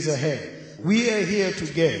leaders ahead. We are here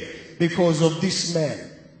together because of this man.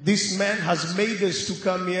 This man has made us to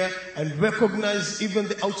come here and recognize even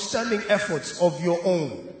the outstanding efforts of your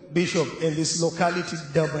own bishop in this locality,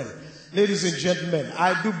 Durban. Ladies and gentlemen,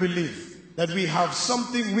 I do believe that we have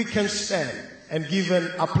something we can stand and give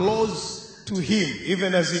an applause to him,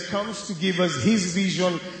 even as he comes to give us his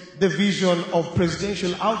vision, the vision of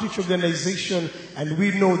Presidential Outreach Organization, and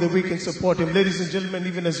we know that we can support him. Ladies and gentlemen,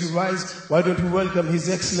 even as you rise, why don't we welcome His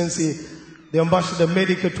Excellency the Ambassador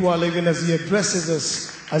Medical Twala, even as he addresses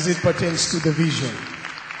us as it pertains to the vision.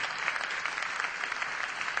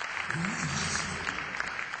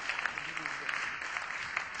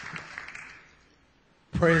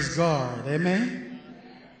 Praise God. Amen.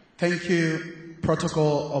 Thank you.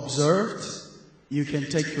 Protocol observed. You can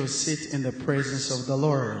take your seat in the presence of the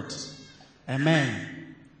Lord.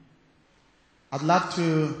 Amen. I'd love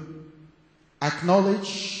to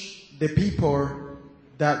acknowledge the people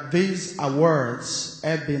that these awards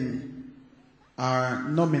have been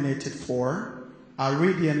nominated for. I'll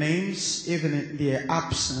read their names even in their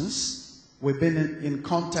absence. We've been in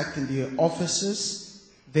contact in their offices.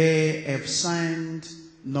 They have signed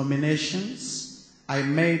nominations. I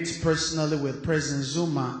met personally with President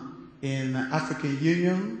Zuma in African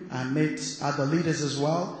Union. I met other leaders as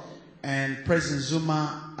well. And President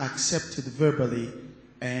Zuma accepted verbally,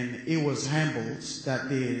 and he was humbled that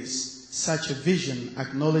there is such a vision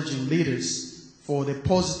acknowledging leaders for the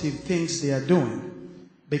positive things they are doing.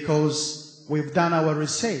 Because we've done our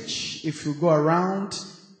research. If you go around,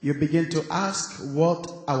 you begin to ask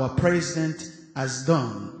what our president has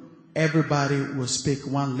done. Everybody will speak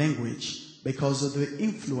one language because of the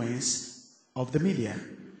influence of the media.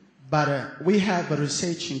 But we have a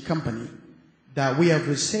researching company that we have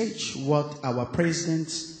researched what our president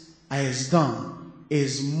has done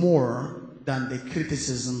is more than the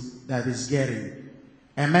criticism that is getting.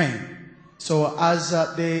 Amen. So as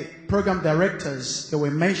the program directors, they were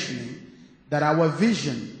mentioning that our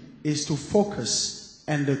vision is to focus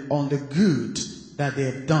on the good that they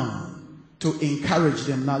have done, to encourage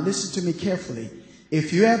them. Now listen to me carefully.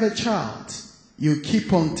 If you have a child, you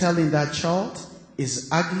keep on telling that child is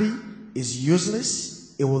ugly, is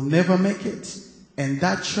useless, it will never make it, and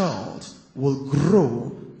that child will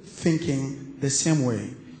grow thinking the same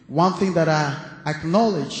way. One thing that I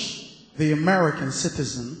acknowledge the American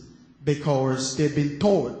citizen, because they've been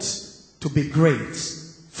taught to be great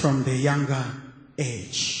from the younger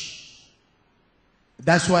age.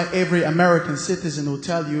 That's why every American citizen will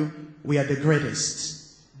tell you we are the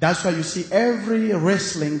greatest. That's why you see every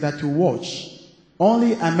wrestling that you watch,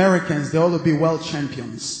 only Americans, they all will be world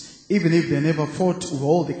champions, even if they never fought with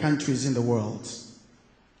all the countries in the world.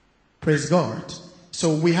 Praise God.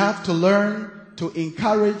 So we have to learn to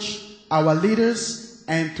encourage our leaders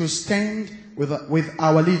and to stand with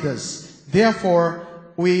our leaders. Therefore,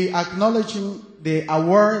 we acknowledging the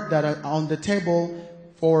award that are on the table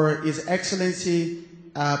for His Excellency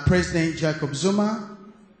President Jacob Zuma,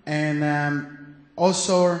 and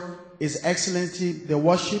also His Excellency the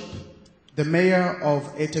Worship, the Mayor of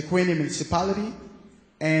Etequini Municipality,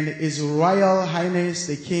 and His Royal Highness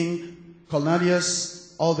the King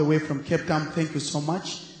Cornelius, all the way from Cape Town. Thank you so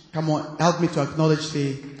much. Come on, help me to acknowledge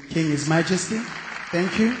the King, His Majesty.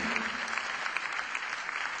 Thank you.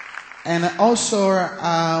 And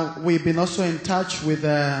also, we've been also in touch with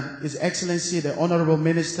His Excellency, the Honorable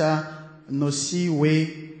Minister Nosi Wei,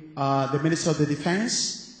 the Minister of the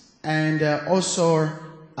Defense. And also,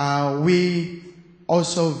 we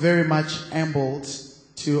also very much humbled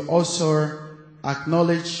to also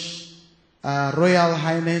acknowledge Royal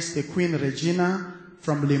Highness, the Queen Regina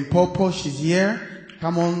from Limpopo. She's here.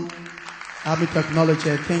 Come on, help me to acknowledge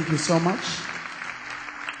her. Thank you so much.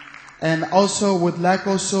 And also would like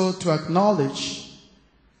also to acknowledge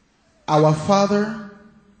our father,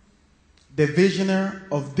 the visionary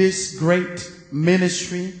of this great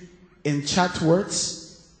ministry in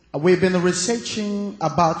Chatworth. We've been researching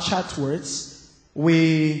about Chatworth.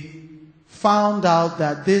 We found out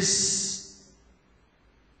that this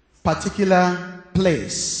particular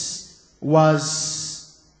place was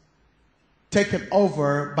taken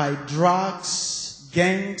over by drugs,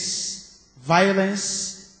 gangs,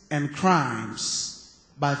 violence, and crimes.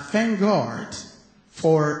 But thank God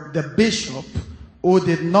for the bishop who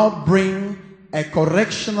did not bring a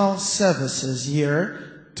correctional services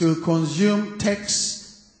here to consume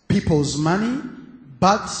tax people's money,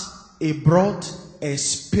 but he brought a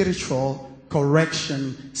spiritual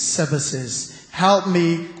correction services. Help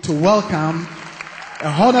me to welcome a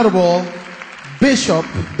Honorable Bishop,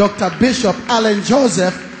 Dr. Bishop Allen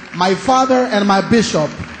Joseph, my father and my bishop.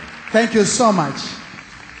 Thank you so much.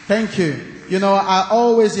 Thank you. You know, I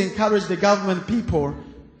always encourage the government people,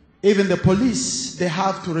 even the police, they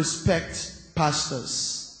have to respect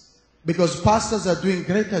pastors. Because pastors are doing a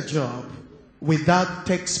greater job without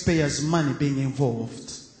taxpayers' money being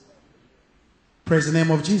involved. Praise the name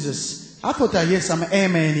of Jesus. I thought I hear some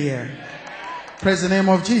amen here. Praise the name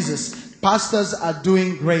of Jesus. Pastors are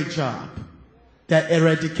doing a great job. They're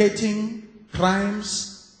eradicating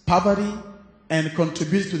crimes, poverty, and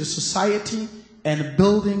contributing to the society and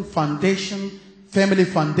building foundation, family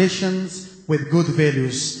foundations with good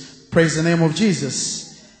values. Praise the name of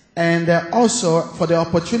Jesus. And also for the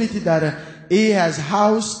opportunity that he has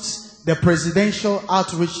housed the Presidential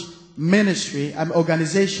Outreach Ministry and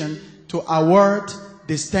organization to award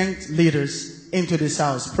distinct leaders into this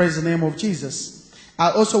house. Praise the name of Jesus.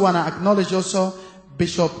 I also want to acknowledge also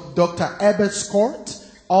Bishop Dr. Ebert Scott,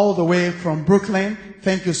 all the way from Brooklyn.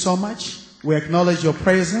 Thank you so much. We acknowledge your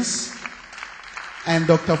presence. And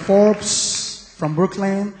Dr. Forbes from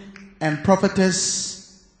Brooklyn, and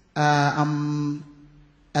Prophetess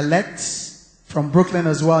Elect from Brooklyn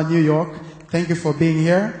as well, New York. Thank you for being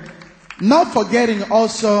here. Not forgetting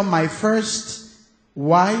also my first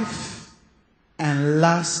wife and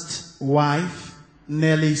last wife,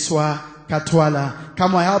 Nelly Swa Katwala.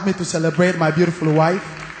 Come on, help me to celebrate my beautiful wife.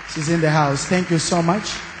 She's in the house. Thank you so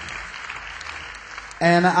much.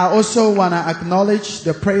 And I also want to acknowledge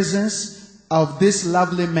the presence of this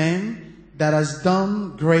lovely man that has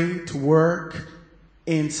done great work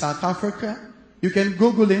in South Africa. You can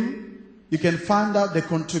Google him. You can find out the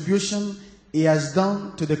contribution he has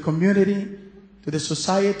done to the community, to the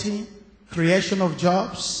society, creation of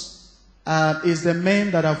jobs. Is the man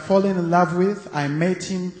that I've fallen in love with. I met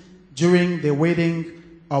him during the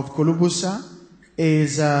wedding of Kulubusa.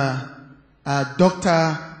 Is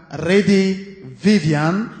Dr. Reddy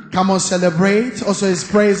Vivian. Come on, celebrate. Also his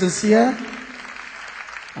presence here.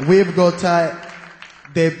 We've got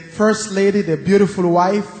the First Lady, the beautiful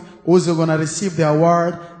wife, who's going to receive the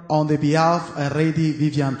award on the behalf of Reddy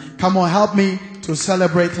Vivian. Come on, help me to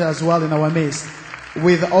celebrate her as well in our midst.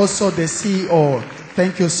 With also the CEO.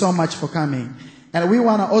 Thank you so much for coming. And we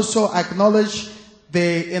want to also acknowledge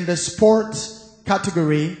in the sport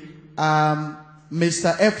category,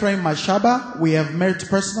 Mr. Ephraim Mashaba. We have met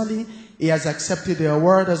personally. He has accepted the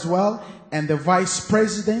award as well. And the Vice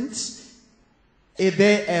President,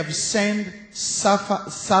 they have sent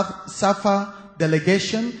SAFA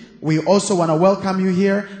delegation. We also want to welcome you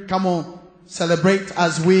here. Come on, celebrate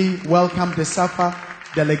as we welcome the SAFA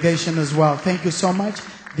delegation as well. Thank you so much.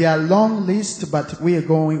 They are long list, but we're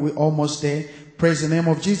almost there. Praise the name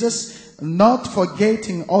of Jesus. Not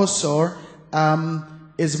forgetting also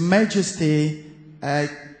His Majesty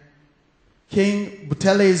King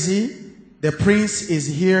Butelezi, the Prince, is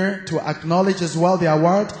here to acknowledge as well the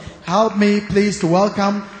award. Help me please to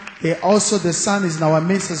welcome. Also the son is in our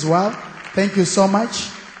midst as well. Thank you so much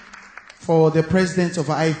for the President of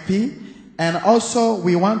IFP. And also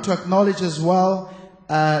we want to acknowledge as well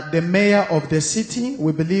the Mayor of the city.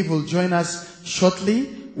 We believe will join us shortly.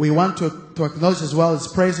 We want to acknowledge as well his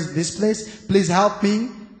presence in this place. Please help me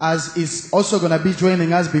as he's also going to be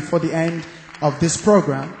joining us before the end of this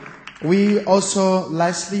program. We also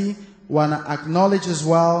lastly want to acknowledge as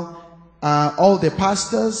well all the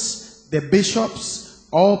pastors, the bishops,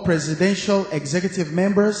 all presidential executive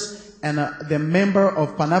members, and the member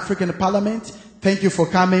of Pan-African Parliament. Thank you for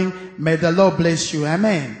coming. May the Lord bless you.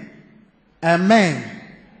 Amen. Amen.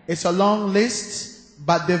 It's a long list,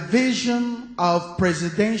 but the vision of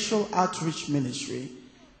Presidential Outreach Ministry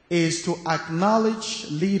is to acknowledge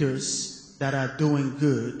leaders that are doing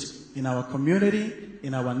good in our community,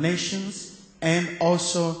 in our nations, and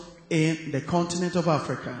also in the continent of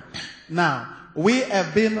Africa. Now, we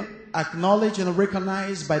have been acknowledged and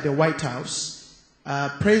recognized by the White House.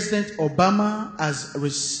 President Obama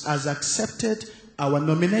has accepted our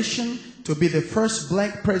nomination to be the first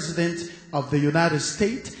black president of the United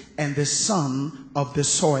States and the son of the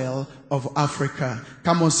soil of Africa.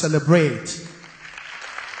 Come on, celebrate.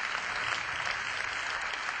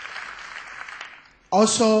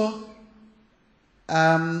 Also,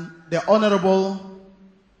 the Honorable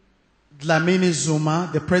Dlamini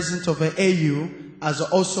Zuma, the president of the AU, has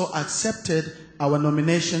also accepted our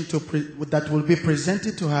nomination that will be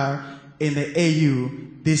presented to her in the AU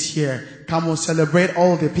this year. Come on, celebrate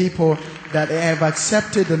all the people that have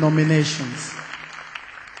accepted the nominations.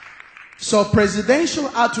 So, Presidential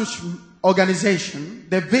Outreach Organization,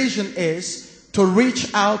 the vision is to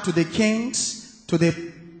reach out to the kings, to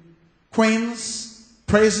the queens,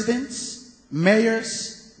 presidents,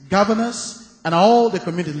 mayors, governors, and all the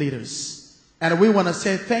community leaders. And we want to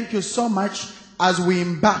say thank you so much as we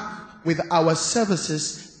embark with our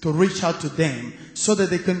services to reach out to them so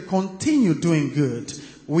that they can continue doing good.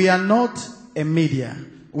 We are not a media.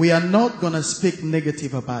 We are not going to speak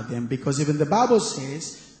negative about them, because even the Bible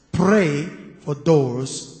says, pray for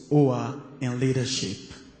those who are in leadership.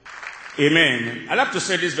 Amen. I'd like to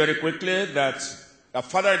say this very quickly, that the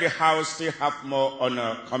father in the house still have more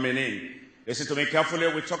honor coming in. Listen to me carefully.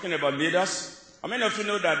 We're talking about leaders. How many of you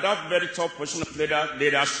know that that very top position of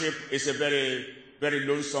leadership is a very, very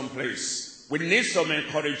lonesome place? We need some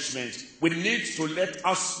encouragement. We need to let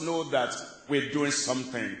us know that we're doing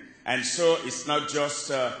something. And so it's not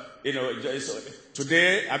just,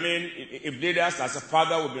 today, I mean, if leaders as a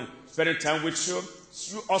father will be spending time with you,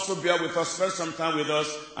 you also bear with us, spend some time with us,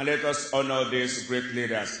 and let us honor these great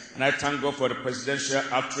leaders. And I thank God for the presidential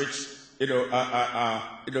outreach.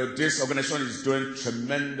 This organization is doing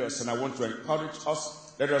tremendous, and I want to encourage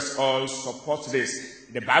us. Let us all support this.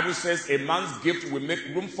 The Bible says a man's gift will make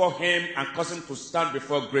room for him and cause him to stand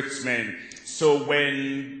before great men. So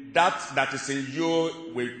when that is in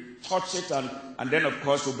you, we touch it, and then of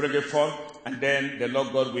course we bring it forth, and then the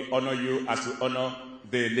Lord God will honor you as we honor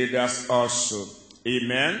the leaders also.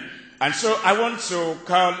 Amen. And so I want to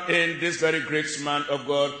call in this very great man of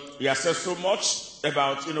God. He has said so much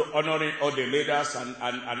about, honoring all the leaders and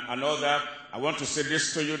all that. I want to say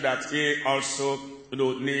this to you, that he also,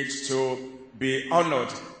 needs to be honored.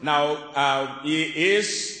 Now, he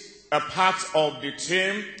is a part of the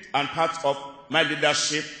team and part of my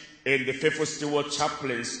leadership in the Faithful Steward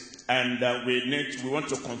Chaplains. And we want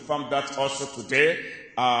to confirm that also today,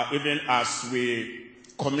 even as we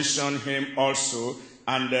commission him also.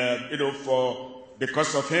 And,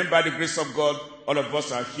 because of him, by the grace of God, all of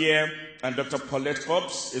us are here. And Dr. Paulette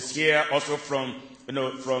Hobbs is here also from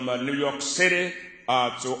New York City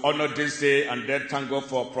to honor this day. And then thank God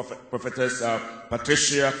for Prophetess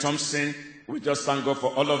Patricia Thompson. We just thank God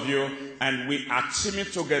for all of you. And we are teaming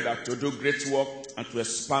together to do great work and to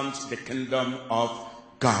expand the kingdom of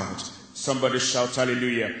God. Somebody shout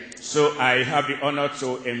hallelujah. So I have the honor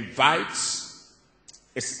to invite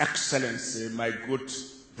His Excellency, my good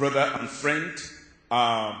brother and friend,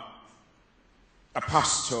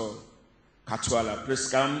 Apostle Katwala. Please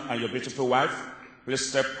come, and your beautiful wife. Please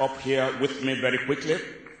step up here with me very quickly.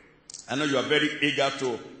 I know you are very eager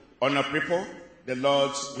to honor people. The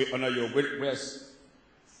Lord will honor you. Where's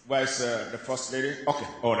the first lady? Okay,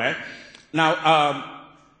 all right. Now,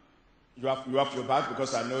 you have your bag,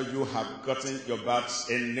 because I know you have gotten your bags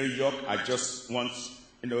in New York. I just want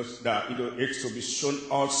it to be shown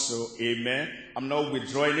also. Amen. I'm not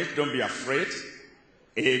withdrawing it. Don't be afraid.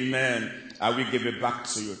 Amen. I will give it back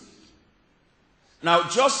to you. Now,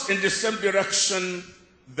 just in the same direction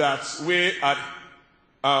that we had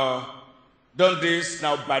done this,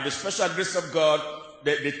 now by the special grace of God,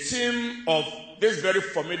 the team of this very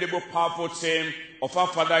formidable, powerful team of our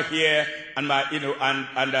Father here and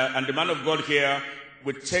and the man of God here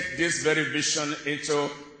will take this very vision into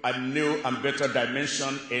a new and better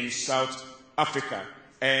dimension in South Africa.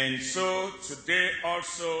 And so today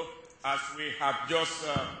also, as we have just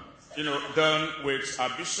done with our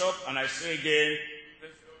bishop, and I say again,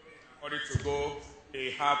 for it to go, they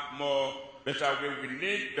have more better way. We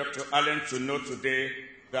need Dr. Allen to know today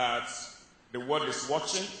that the world is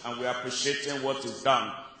watching and we are appreciating what is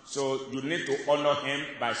done. So you need to honor him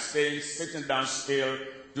by sitting down still.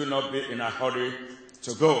 Do not be in a hurry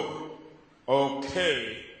to go.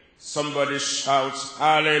 Okay. Somebody shout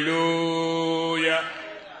hallelujah.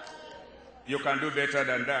 You can do better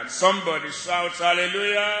than that. Somebody shout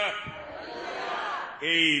hallelujah.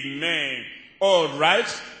 Amen. All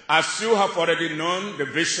right. As you have already known the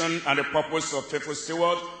vision and the purpose of Faithful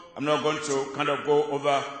Steward, I'm not going to kind of go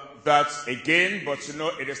over that again, but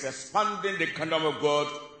it is expanding the kingdom of God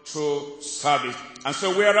through service. And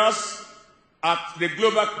so whereas at the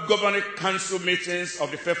Global Governing Council meetings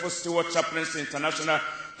of the Faithful Steward Chaplains International,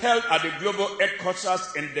 held at the global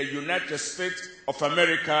headquarters in the United States of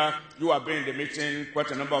America, you have been in the meeting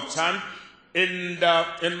quite a number of times. In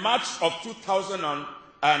March of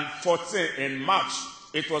 2014, in March,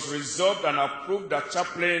 it was resolved and approved that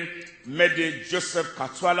Chaplain Medi Joseph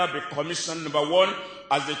Katwala be commissioned, number 1,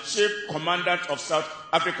 as the Chief Commandant of South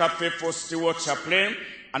Africa Faithful Steward Chaplain,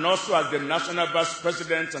 and also as the National Vice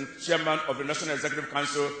President and Chairman of the National Executive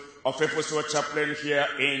Council of Faithful Steward Chaplain here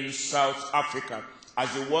in South Africa,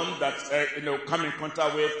 as the one that come in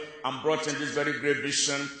contact with and brought in this very great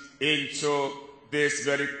vision into this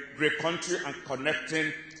very great country and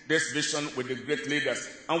connecting this vision with the great leaders.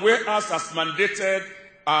 And whereas as mandated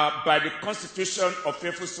by the Constitution of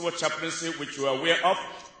Faithful Steward Chaplaincy, which you are aware of,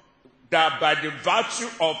 that by the virtue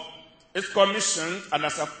of its commission and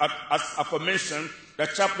as aforementioned, the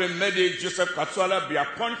Chaplain Medi Joseph Katwala be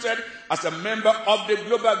appointed as a member of the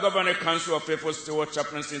Global Governing Council of Faithful Steward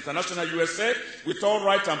Chaplains International USA, with all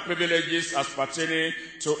rights and privileges as pertaining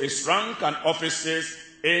to its rank and offices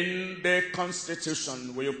in the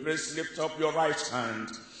Constitution. Will you please lift up your right hand?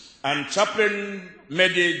 And Chaplain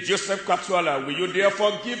Medi Joseph Katwala, will you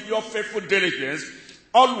therefore give your faithful diligence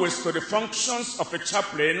always to the functions of a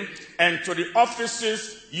chaplain and to the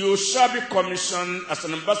offices you shall be commissioned as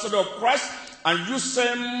an ambassador of Christ and use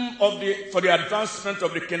them for the advancement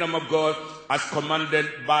of the kingdom of God as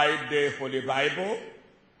commanded by the Holy Bible?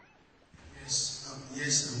 Yes, I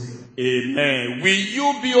will. Amen. Will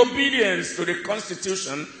you be obedient to the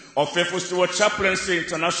Constitution of Faithful Steward Chaplaincy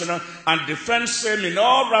International and defend same in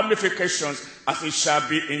all ramifications as it shall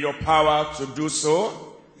be in your power to do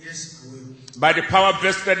so? Yes, I will. By the power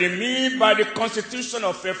vested in me by the Constitution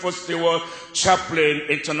of Faithful Steward Chaplain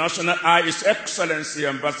International, I, His Excellency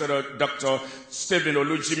Ambassador Dr. Stephen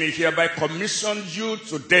Olujimi, hereby commission you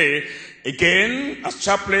today again as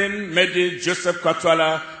Chaplain Medi Joseph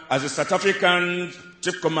Katwala, as a South African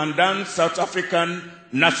Chief Commandant, South African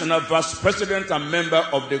National Vice President and member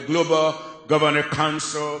of the Global Governing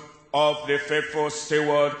Council of the Faithful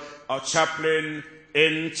Steward Chaplain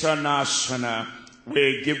International.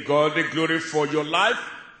 We give God the glory for your life,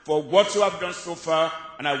 for what you have done so far,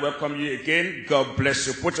 and I welcome you again. God bless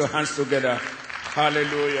you. Put your hands together.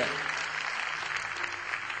 Hallelujah.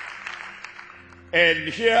 And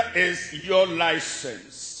here is your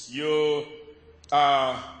license.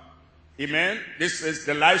 Amen. This is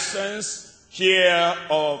the license here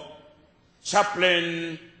of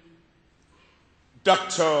Chaplain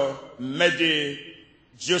Dr. Medi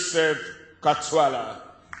Joseph Katwala.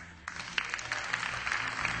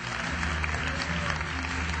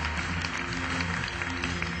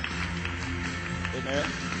 Amen.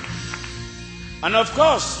 And of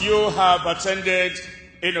course, you have attended,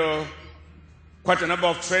 quite a number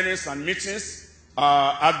of trainings and meetings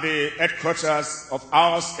at the headquarters of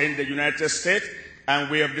ours in the United States,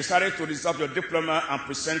 and we have decided to reserve your diploma and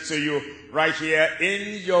present to you right here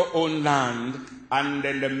in your own land and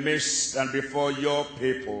in the midst and before your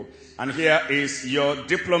people. And here is your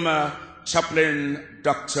diploma, Chaplain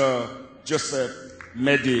Dr. Joseph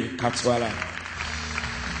Medi Katwala.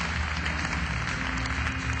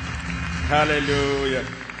 Hallelujah.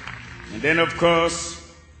 And then, of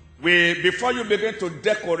course, before you begin to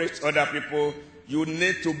decorate other people, you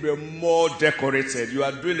need to be more decorated. You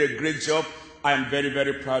are doing a great job. I am very,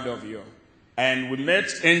 very proud of you. And we met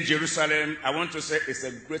in Jerusalem. I want to say it's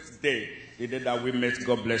a great day, the day that we met.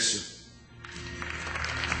 God bless you.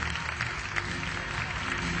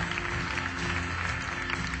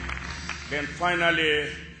 Then finally,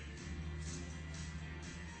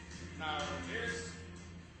 now this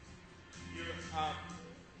you have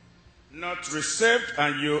not received,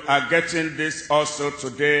 and you are getting this also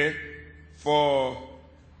today for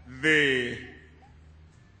the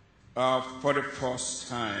first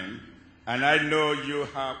time. And I know you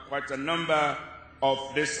have quite a number of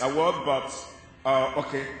this award, but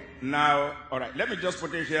okay, now, all right, let me just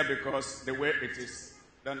put it here because the way it is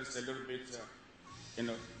done is a little bit,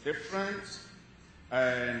 different.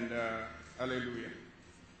 And hallelujah.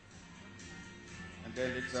 And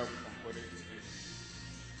then it's up and put it in.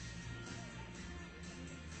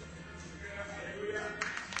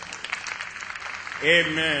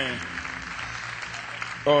 Amen.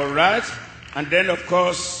 All right. And then, of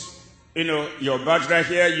course, your badge right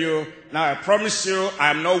here, now I promise you,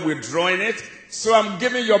 I'm not withdrawing it. So I'm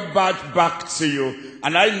giving your badge back to you.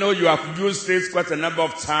 And I know you have used this quite a number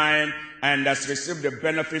of times and has received the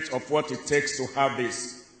benefit of what it takes to have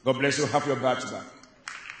this. God bless you. Have your badge back.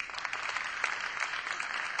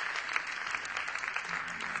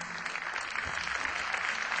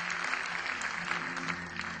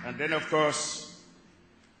 And then, of course,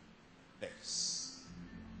 this.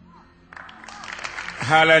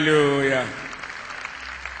 Hallelujah.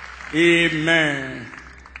 Amen.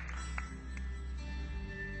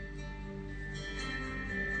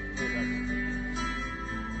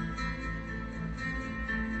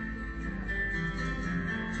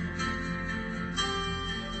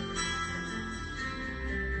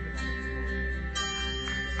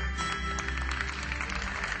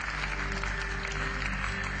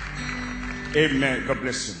 Amen. God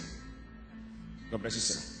bless you. God bless you,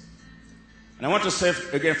 sir. And I want to say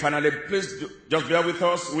again, finally, please just bear with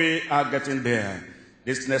us. We are getting there.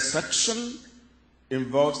 This next section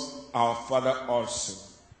involves our Father also.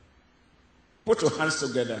 Put your hands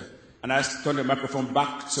together, and I turn the microphone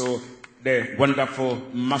back to the wonderful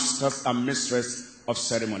masters and mistress of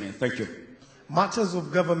ceremony. Thank you. Matters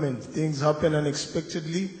of government, things happen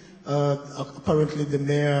unexpectedly. Apparently, the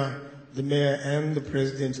mayor and the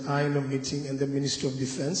president are in a meeting in the Ministry of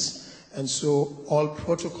Defense. And so all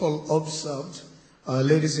protocol observed.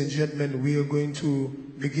 Ladies and gentlemen, we are going to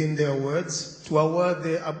begin their words to award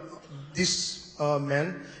this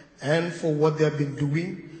men and for what they have been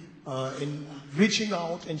doing in reaching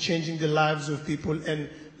out and changing the lives of people and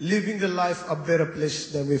living the life a better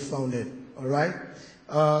place than we found it. All right?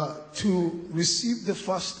 To receive the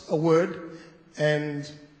first award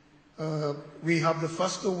and We have the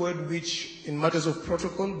first award, which in matters of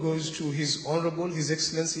protocol goes to His Honorable, His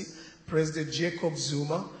Excellency, President Jacob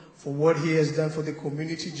Zuma, for what he has done for the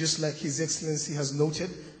community. Just like His Excellency has noted,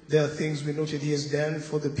 there are things we noted he has done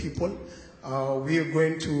for the people. We are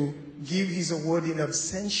going to give his award in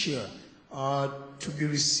absentia to be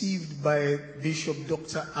received by Bishop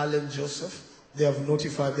Dr. Alan Joseph. They have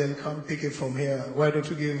notified, they'll come pick it from here. Why don't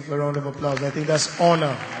you give a round of applause? I think that's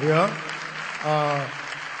honor, yeah?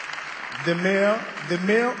 The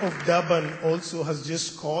mayor of Durban also has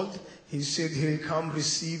just called. He said he'll come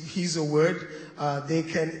receive his award. They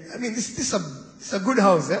can, I mean, it's a good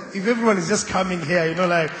house. Eh? If everyone is just coming here, you know,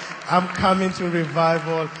 like, I'm coming to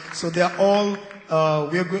revival. So they're all,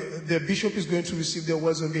 the bishop is going to receive the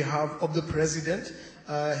awards on behalf of the president,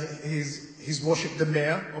 his worship, the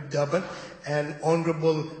mayor of Durban, and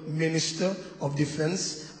Honorable Minister of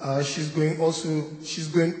Defense. She's going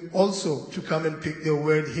also to come and pick the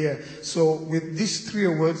award here. So with these 3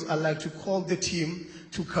 awards, I'd like to call the team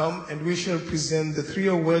to come, and we shall present the 3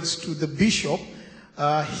 awards to the bishop.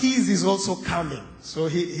 His is also coming. So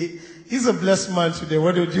he's a blessed man today.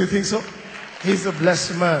 What do you think so? He's a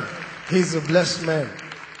blessed man. He's a blessed man.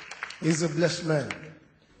 He's a blessed man.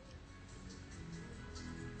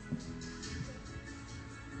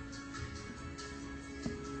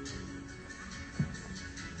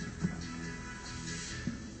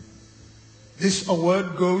 This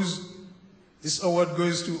award goes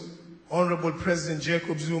to Honorable President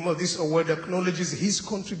Jacob Zuma. This award acknowledges his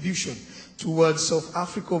contribution towards South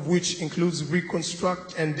Africa, which includes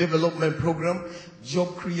reconstruct and development program,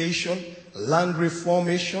 job creation, land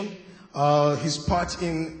reformation, his part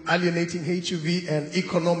in alienating HIV and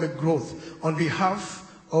economic growth. On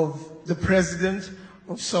behalf of the President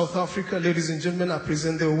of South Africa, ladies and gentlemen, I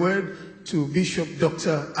present the award to Bishop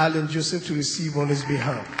Dr. Alan Joseph to receive on his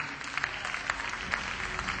behalf.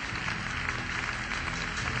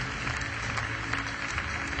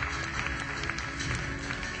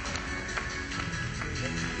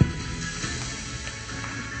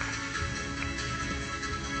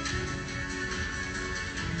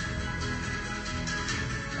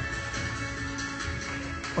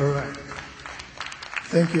 All right.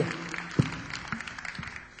 Thank you.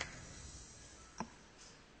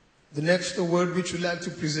 The next award which we'd like to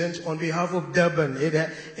present on behalf of Durban,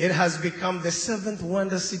 it has become the 7th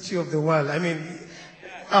wonder city of the world. I mean,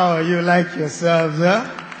 oh, you like yourselves, huh?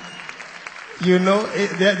 You know,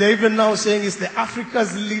 they're even now saying it's the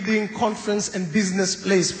Africa's leading conference and business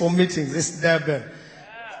place for meetings. It's Durban.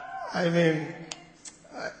 I mean,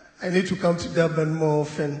 I need to come to Durban more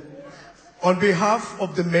often. On behalf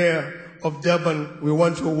of the Mayor of Durban, we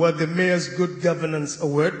want to award the Mayor's Good Governance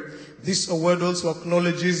Award. This award also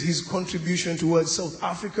acknowledges his contribution towards South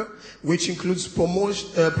Africa, which includes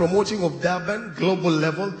promoting of Durban global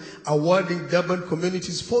level, awarding Durban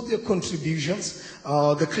communities for their contributions,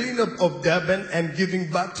 the cleanup of Durban, and giving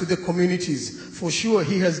back to the communities. For sure,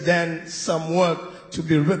 he has done some work to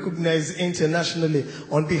be recognized internationally.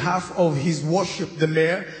 On behalf of his worship, the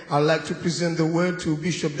Mayor, I'd like to present the word to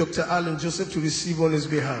Bishop Dr. Alan Joseph to receive on his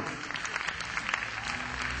behalf.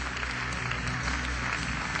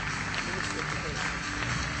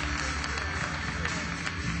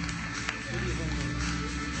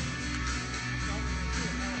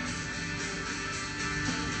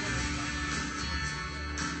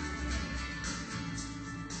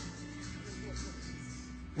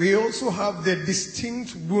 We also have the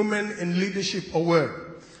Distinct Women in Leadership Award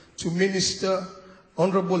to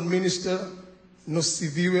Honorable Minister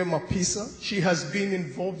Nosiviwe Mapisa. She has been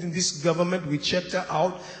involved in this government. We checked her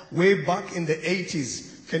out way back in the 80s.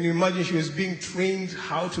 Can you imagine? She was being trained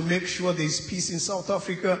how to make sure there is peace in South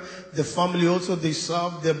Africa. The family also,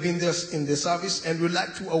 they've been there in the service, and we'd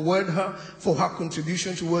like to award her for her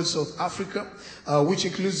contribution towards South Africa, which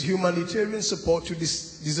includes humanitarian support to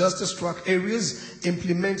disaster-struck areas,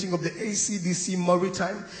 implementing of the ACDC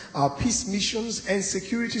maritime, peace missions, and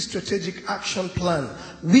security strategic action plan.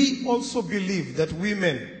 We also believe that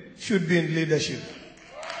women should be in leadership.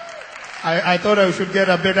 I thought I should get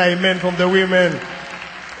a better amen from the women.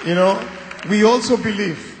 You know, we also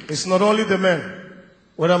believe it's not only the men.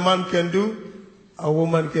 What a man can do, a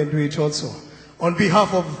woman can do it also. On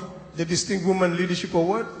behalf of the Distinct Woman Leadership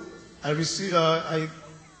Award, I receive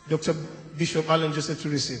Dr. Bishop Alan Joseph to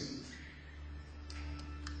receive.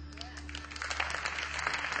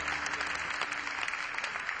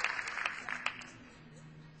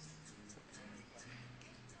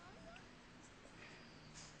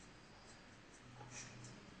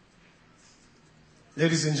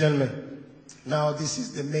 Ladies and gentlemen, now this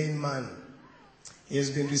is the main man. He has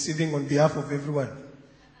been receiving on behalf of everyone.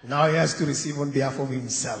 Now he has to receive on behalf of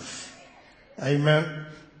himself. Amen.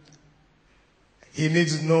 He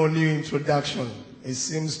needs no new introduction. It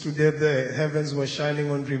seems today the heavens were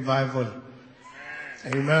shining on revival.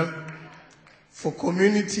 Amen. For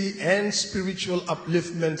Community and Spiritual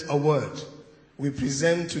Upliftment Award, we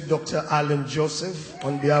present to Dr. Alan Joseph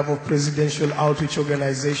on behalf of Presidential Outreach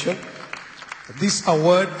Organization. This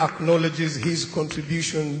award acknowledges his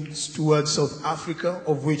contributions towards South Africa,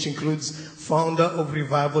 of which includes founder of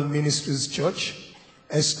Revival Ministries Church,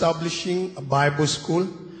 establishing a Bible school,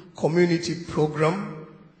 community program,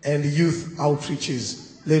 and youth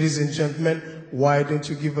outreaches. Ladies and gentlemen, why don't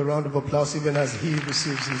you give a round of applause even as he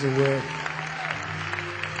receives his award.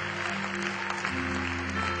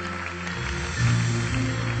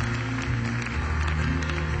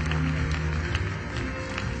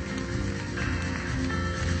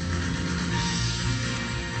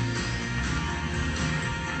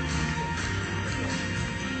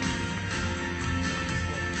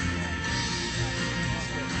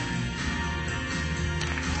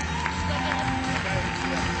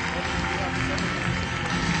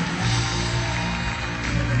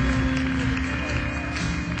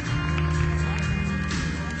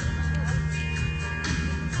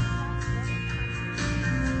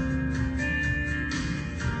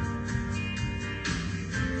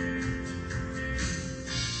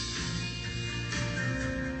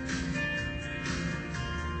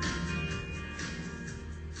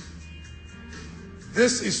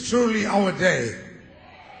 This is truly our day.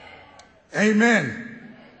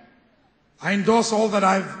 Amen. I endorse all that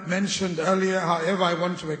I've mentioned earlier. However, I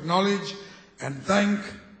want to acknowledge and thank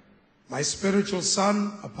my spiritual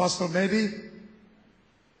son, Apostle Medi,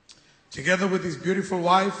 together with his beautiful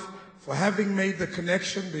wife, for having made the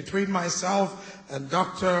connection between myself and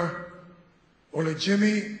Dr.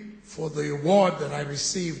 Olujimi for the award that I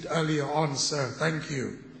received earlier on, sir. Thank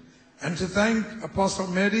you. And to thank Apostle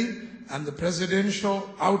Medi and the Presidential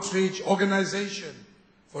Outreach Organization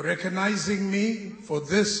for recognizing me for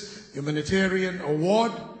this humanitarian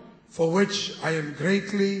award, for which I am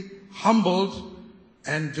greatly humbled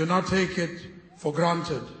and do not take it for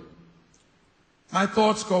granted. My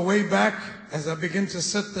thoughts go way back as I begin to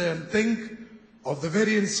sit there and think of the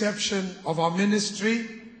very inception of our ministry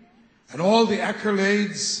and all the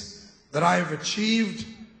accolades that I have achieved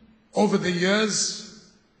over the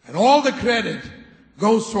years, and all the credit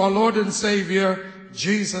goes to our Lord and Savior,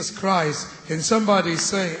 Jesus Christ. Can somebody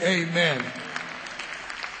say amen?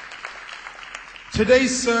 Today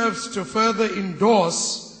serves to further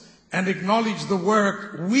endorse and acknowledge the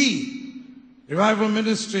work we, Revival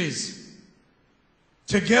Ministries,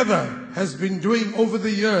 together has been doing over the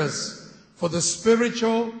years for the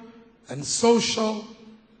spiritual and social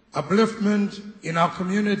upliftment in our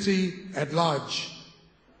community at large.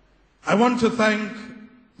 I want to thank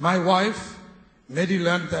my wife. Medi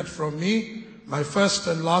learned that from me, my first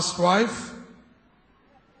and last wife.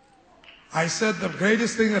 I said the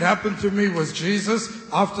greatest thing that happened to me was Jesus.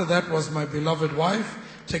 After that was my beloved wife,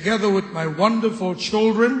 together with my wonderful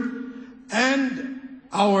children and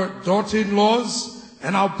our daughter-in-laws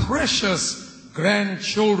and our precious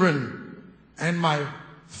grandchildren and my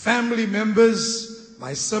family members,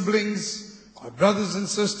 my siblings, my brothers and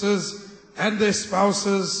sisters and their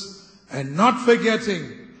spouses, and not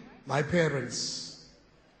forgetting my parents,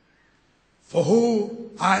 for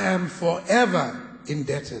who I am forever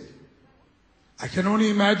indebted. I can only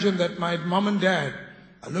imagine that my mom and dad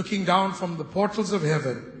are looking down from the portals of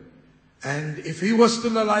heaven, and if he was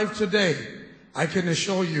still alive today, I can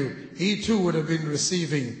assure you, he too would have been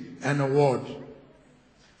receiving an award.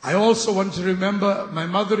 I also want to remember my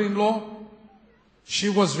mother-in-law. She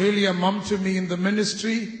was really a mom to me in the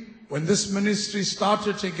ministry when this ministry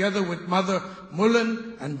started, together with Mother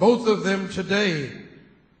Mullen, and both of them today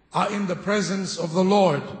are in the presence of the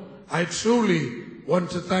Lord. I truly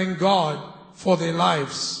want to thank God for their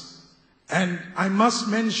lives. And I must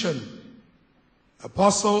mention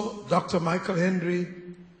Apostle Dr. Michael Henry,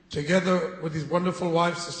 together with his wonderful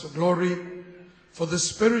wife, Sister Glory, for the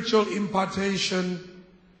spiritual impartation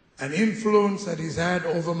and influence that he's had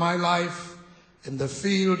over my life in the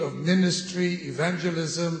field of ministry,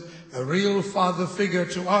 evangelism, a real father figure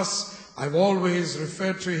to us. I've always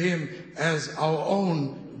referred to him as our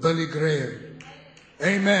own Billy Graham.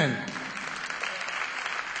 Amen.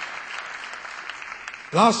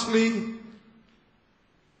 Lastly,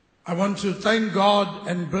 I want to thank God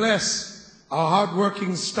and bless our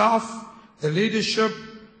hardworking staff, the leadership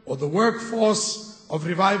or the workforce of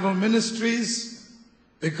Revival Ministries,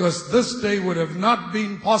 because this day would have not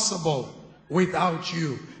been possible without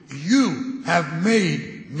you. You have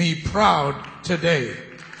made me proud today.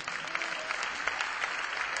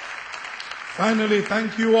 Finally,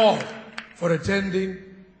 thank you all for attending,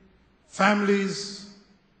 families,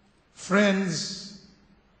 friends,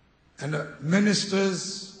 and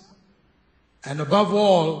ministers, and above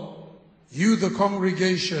all, you, the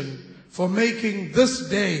congregation, for making this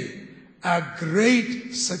day a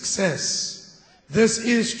great success. This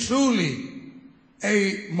is truly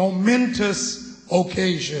a momentous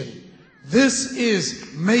occasion. This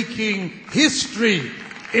is making history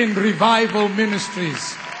in Revival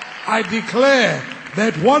Ministries. I declare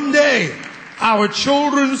that one day our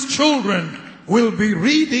children's children will be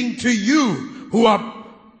reading to you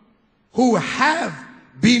who have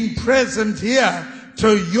been present here,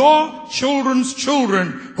 to your children's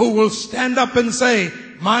children who will stand up and say,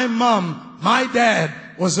 my mom, my dad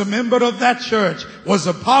was a member of that church, was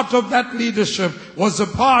a part of that leadership, was a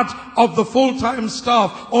part of the full-time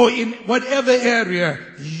staff, or in whatever area.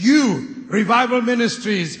 You, Revival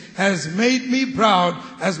Ministries, has made me proud,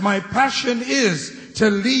 as my passion is to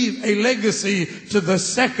leave a legacy to the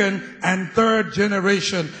second and third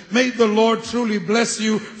generation. May the Lord truly bless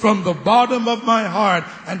you from the bottom of my heart,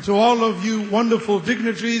 and to all of you wonderful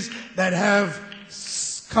dignitaries that have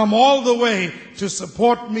come all the way to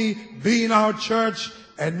support me, be in our church.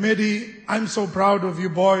 And Mehdi, I'm so proud of you,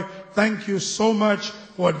 boy. Thank you so much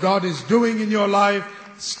for what God is doing in your life.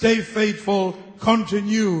 Stay faithful,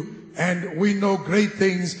 continue, and we know great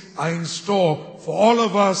things are in store for all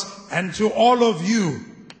of us and to all of you.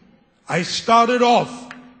 I started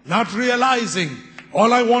off not realizing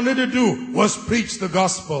all I wanted to do was preach the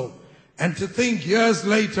gospel. And to think years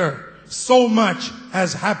later, so much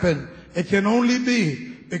has happened. It can only be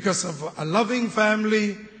because of a loving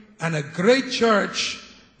family and a great church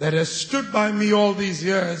that has stood by me all these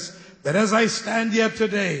years, that as I stand here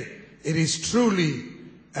today, it is truly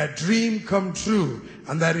a dream come true.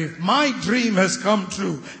 And that if my dream has come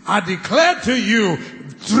true, I declare to you,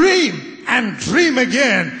 dream and dream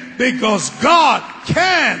again, because God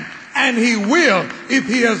can and He will. If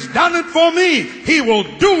He has done it for me, He will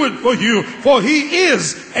do it for you, for He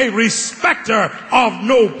is a respecter of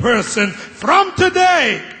no person. From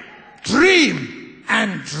today, dream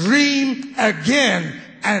and dream again,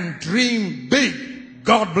 and dream big.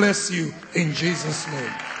 God bless you in Jesus'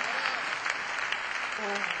 name.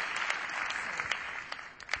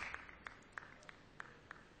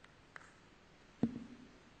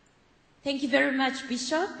 Thank you very much,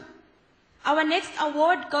 Bishop. Our next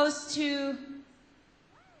award goes to,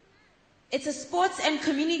 it's a Sports and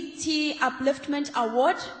Community Upliftment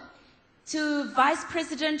Award, to Vice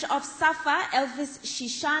President of SAFA, Elvis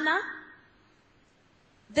Shishana.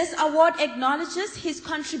 This award acknowledges his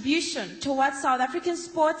contribution towards South African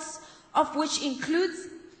sports, of which includes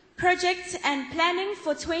projects and planning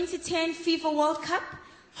for 2010 FIFA World Cup,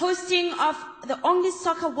 hosting of the only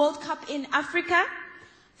soccer World Cup in Africa,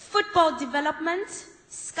 football development,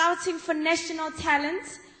 scouting for national talent,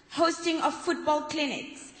 hosting of football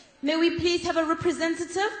clinics. May we please have a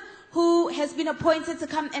representative who has been appointed to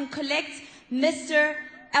come and collect Mr.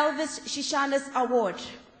 Elvis Shishana's award.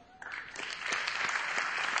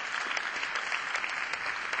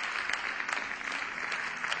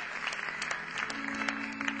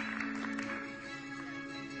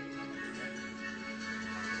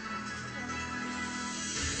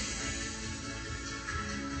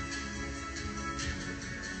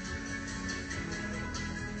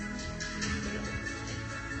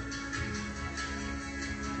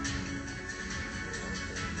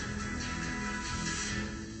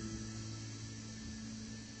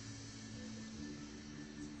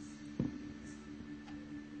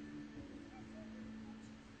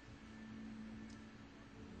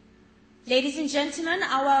 Ladies and gentlemen,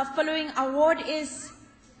 our following award is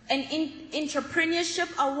an entrepreneurship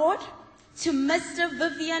award to Mr.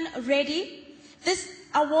 Vivian Reddy. This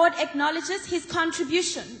award acknowledges his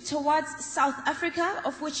contribution towards South Africa,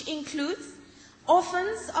 of which includes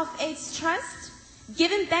Orphans of AIDS Trust,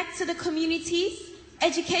 giving back to the communities,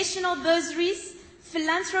 educational bursaries,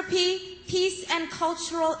 philanthropy, peace and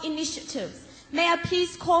cultural initiatives. May I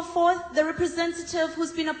please call forth the representative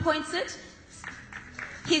who's been appointed,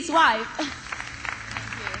 his wife.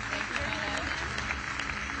 Thank you, madam.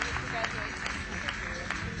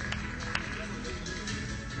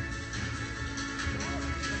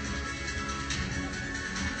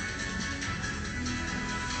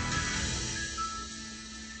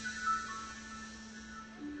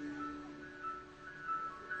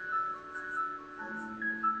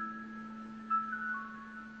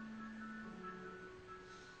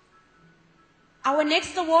 Our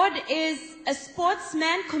next award is a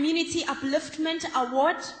Sportsman Community Upliftment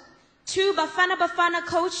Award to Bafana Bafana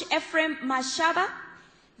coach Ephraim Mashaba.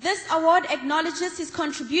 This award acknowledges his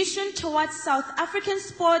contribution towards South African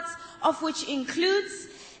sports, of which includes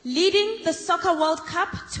leading the Soccer World Cup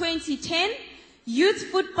 2010, youth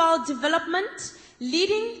football development,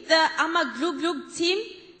 leading the Amagluglu team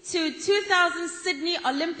to 2000 Sydney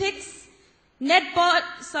Olympics, Nedbank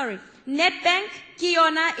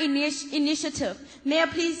Kiona Initiative. May I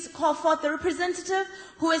please call forth the representative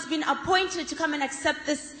who has been appointed to come and accept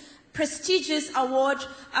this prestigious award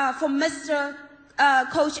for Mr.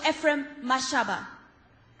 Coach Ephraim Mashaba.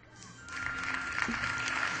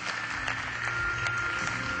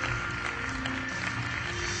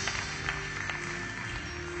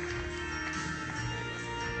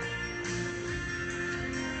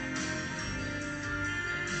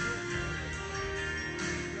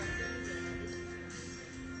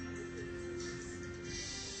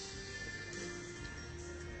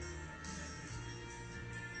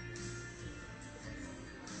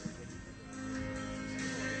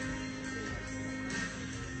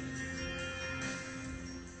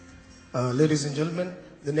 Ladies and gentlemen,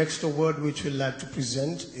 the next award which we'd like to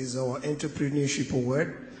present is our Entrepreneurship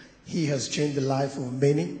Award. He has changed the life of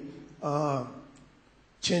many,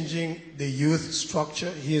 changing the youth structure.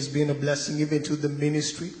 He has been a blessing even to the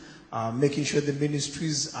ministry, making sure the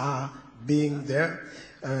ministries are being there.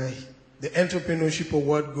 The Entrepreneurship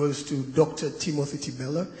Award goes to Dr. Timothy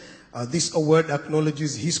Tibella. This award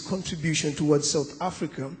acknowledges his contribution towards South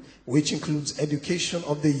Africa, which includes education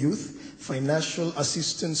of the youth, financial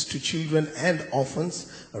assistance to children and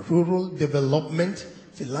orphans, rural development,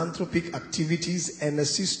 philanthropic activities, and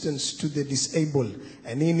assistance to the disabled.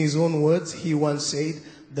 And in his own words, he once said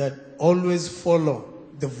that always follow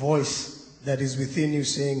the voice that is within you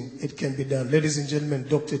saying it can be done. Ladies and gentlemen,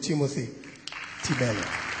 Dr. Timothy Tibella.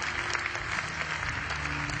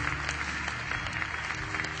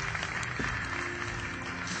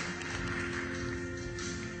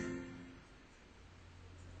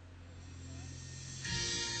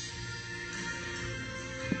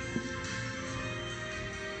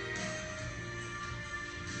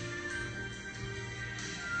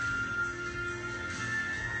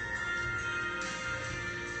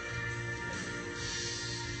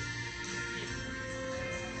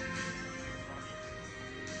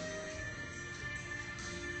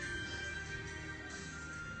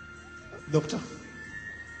 Doctor,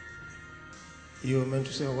 you were meant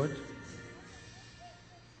to say a word?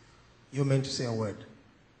 You were meant to say a word.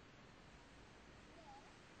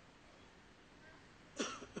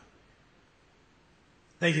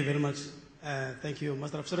 Thank you very much. Thank you,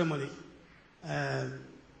 Master of Ceremony,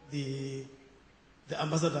 the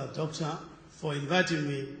Ambassador, Doctor, for inviting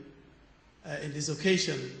me in this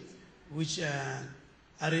occasion, which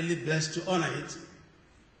I really blessed to honor it.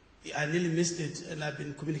 I nearly missed it, and I've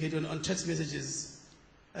been communicating on text messages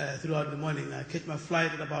throughout the morning. I catch my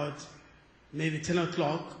flight at about maybe 10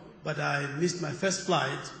 o'clock, but I missed my first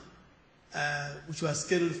flight, which was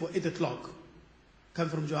scheduled for 8 o'clock,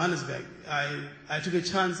 coming from Johannesburg. I took a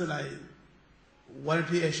chance, and I wanted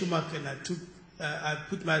to be a Schumacher, and I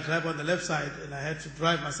put my driver on the left side, and I had to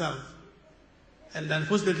drive myself. And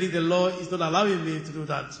unfortunately, the law is not allowing me to do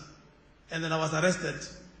that. And then I was arrested.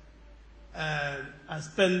 I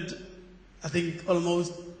spent, I think,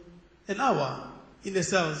 almost an hour in the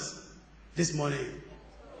cells this morning.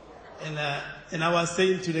 And I was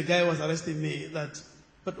saying to the guy who was arresting me that,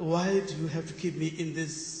 but why do you have to keep me in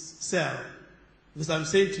this cell? Because I'm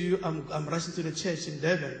saying to you, I'm rushing to the church in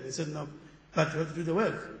Durban. He said, no, but you have to do the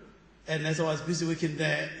work. And as I was busy working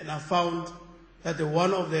there, and I found that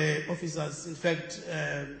one of the officers, in fact,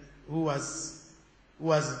 who was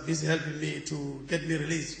busy helping me to get me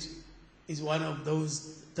released, is one of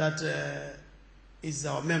those that is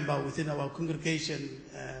our member within our congregation.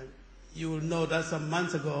 You will know that some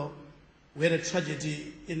months ago, we had a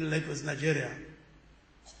tragedy in Lagos, Nigeria,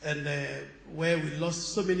 and where we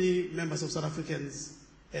lost so many members of South Africans,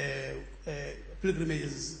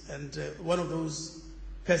 pilgrimages, and one of those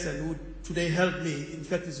persons who today helped me, in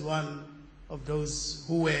fact, is one of those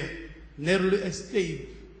who were narrowly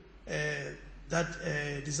escaped that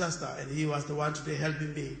disaster, and he was the one today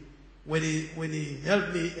helping me. When he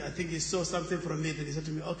helped me, I think he saw something from me, then he said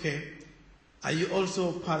to me, okay, are you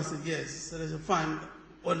also part? I said, yes. So I said, fine,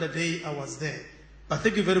 on the day I was there. But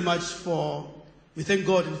thank you very much we thank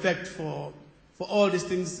God, in fact, for all these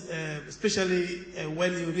things, especially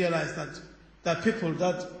when you realize that there are people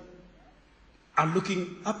that are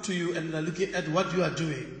looking up to you and are looking at what you are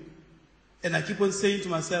doing. And I keep on saying to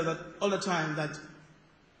myself that all the time that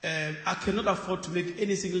I cannot afford to make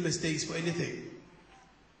any single mistakes for anything.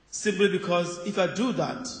 Simply because if I do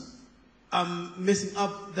that, I'm messing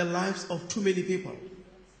up the lives of too many people.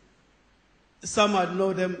 some I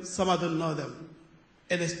know them, some I don't know them.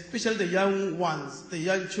 And especially the young ones, the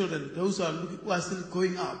young children, those who are still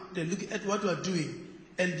growing up, they look at what you are doing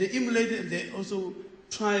and they emulate it and they also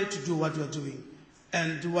try to do what you are doing.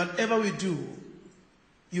 And whatever we do,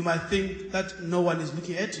 you might think that no one is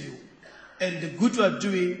looking at you. And the good you are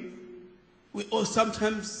doing, we all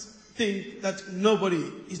sometimes think that nobody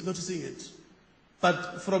is noticing it.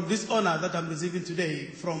 But from this honor that I'm receiving today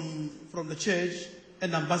from the church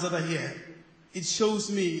and ambassador here, it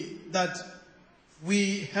shows me that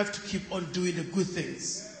we have to keep on doing the good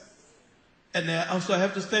things. And also I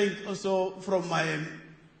have to thank also from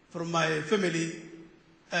my family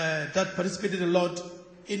that participated a lot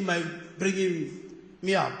in my bringing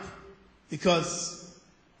me up, because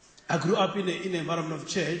I grew up in an environment of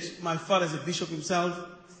church. My father is a bishop himself,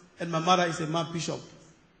 and my mother is a mom bishop.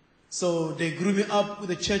 So they grew me up with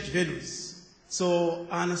the church values. So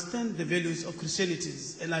I understand the values of Christianity,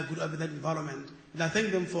 and I grew up in that environment. And I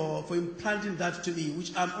thank them for implanting that to me,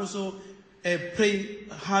 which I'm also praying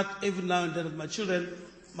hard every now and then that my children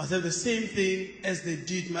must have the same thing as they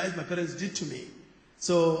did, as my parents did to me.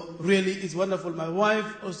 So really, it's wonderful. My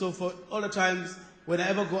wife also, for all the times when I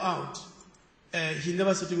ever go out, he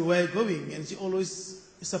never said to me, where are you going? And she always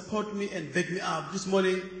support me and back me up. This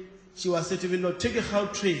morning, she was saying to me, no, take a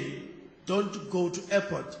house train. Don't go to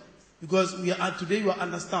airport. Because today we are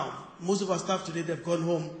understaffed. Most of our staff today, they've gone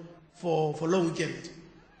home for long weekend.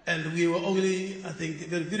 And we were only, I think,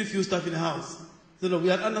 very few staff in the house. So no, we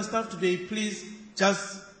are understaffed today. Please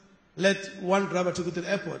just let one driver to go to the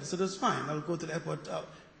airport. So that's fine. I'll go to the airport.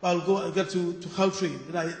 I'll get to Gauteng.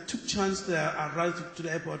 Then I took chance there. I arrived to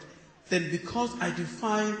the airport. Then because I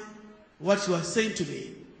define what you are saying to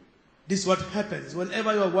me, this is what happens.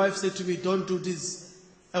 Whenever your wife says to me, don't do this,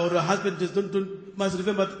 or your husband says, don't, must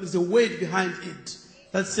remember there's a weight behind it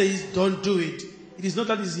that says, don't do it. It is not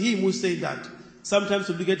that it's him who's saying that. Sometimes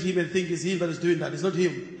we look at him and think it's him that is doing that. It's not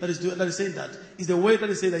him that is saying that. It's the way that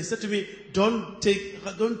is saying that. He said to me, don't take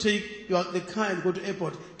the car and go to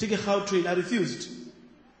airport. Take a house train. I refused.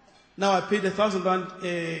 Now I paid 1,000 rand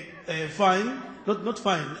fine. Not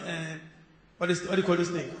fine. What do you call this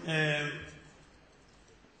thing?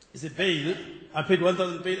 It's a bail. I paid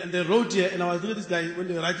 1,000 bail, and they wrote here, and I was looking at this guy when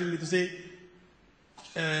they were writing me to say,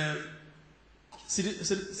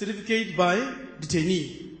 certificate by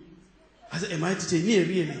detainee. I said, am I detainee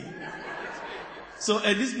really? So,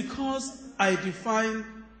 and this because I defined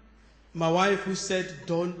my wife who said,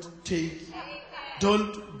 don't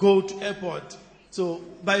go to airport. So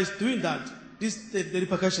by doing that, the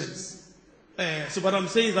repercussions. So what I'm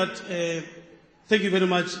saying is that, thank you very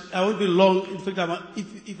much. I won't be long. In fact,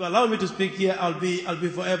 if you allow me to speak here, I'll be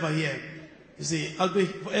forever here. You see, I'll be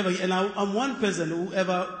forever here. And I'm one person who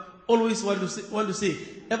ever always want to say,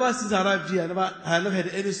 ever since I arrived here, I never had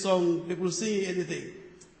any song, people singing anything.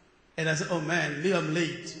 And I said, oh man, maybe I'm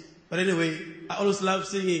late. But anyway, I always love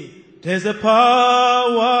singing. There's a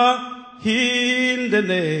power in the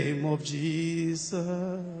name of Jesus.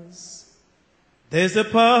 There's a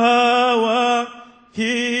power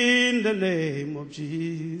in the name of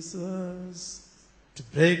Jesus. To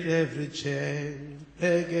break every chain,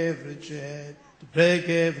 break every chain, to break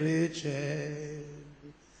every chain.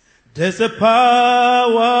 There's a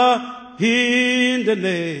power in the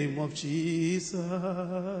name of Jesus.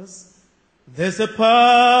 There's a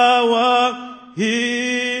power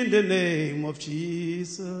in the name of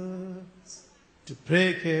Jesus. To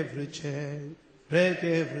break every chain, break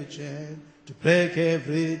every chain, to break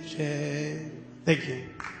every chain. Thank you.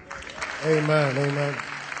 Amen, amen.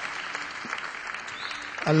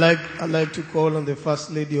 I'd like to call on the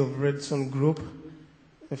First Lady of Redson Group,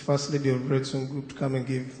 the First Lady of Redson Group, to come and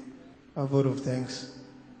give a vote of thanks.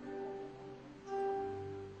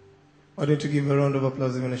 Why don't you give a round of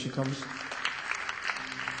applause when she comes?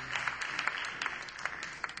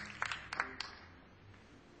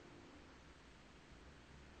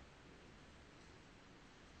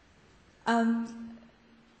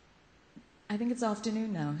 I think it's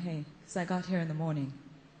afternoon now, hey, because I got here in the morning.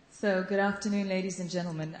 So good afternoon, ladies and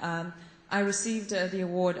gentlemen. I received the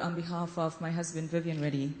award on behalf of my husband, Vivian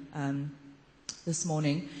Reddy, this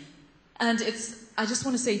morning. And I just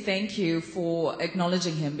want to say thank you for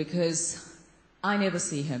acknowledging him, because I never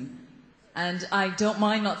see him. And I don't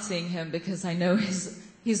mind not seeing him, because I know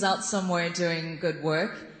he's out somewhere doing good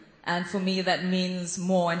work. And for me, that means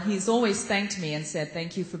more. And he's always thanked me and said,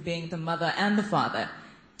 thank you for being the mother and the father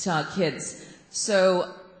to our kids.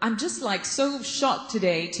 So I'm just like so shocked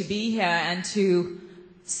today to be here and to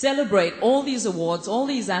celebrate all these awards, all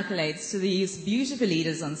these accolades to these beautiful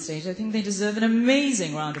leaders on stage. I think they deserve an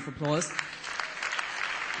amazing round of applause.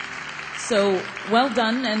 So well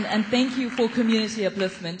done, and thank you for community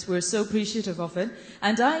upliftment. We're so appreciative of it.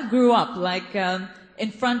 And I grew up like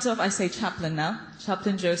in front of, I say chaplain now,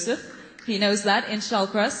 Chaplain Joseph. He knows that, in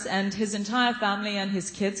Shallcross, and his entire family and his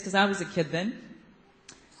kids, because I was a kid then.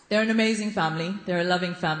 They're an amazing family, they're a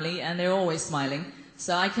loving family, and they're always smiling.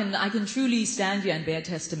 So I can truly stand here and bear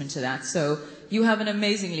testament to that. So you have an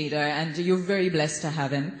amazing leader, and you're very blessed to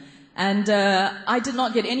have him. And I did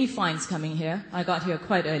not get any fines coming here. I got here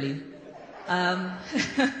quite early.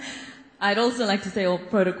 I'd also like to say, all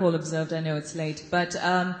protocol observed, I know it's late, but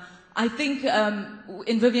I think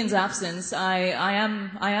in Vivian's absence, I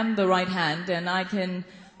am the right hand, and I can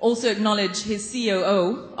also acknowledge his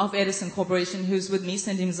COO of Edison Corporation, who's with me,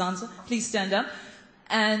 Cindy Mzanza. Please stand up.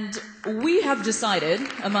 And we have decided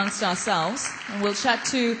amongst ourselves, and we'll chat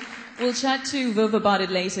to Viv about it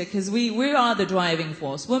later, because we are the driving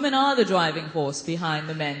force. Women are the driving force behind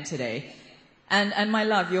the men today. And my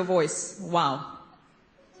love, your voice, wow.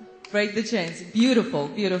 Break the chains. Beautiful,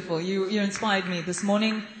 beautiful. You inspired me this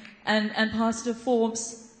morning. And Pastor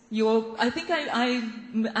Forbes, I think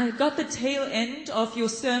I got the tail end of your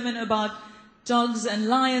sermon about dogs and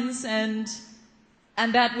lions, and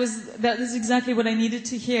that was exactly what I needed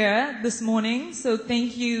to hear this morning. So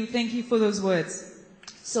thank you for those words.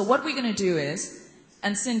 So what we're going to do is,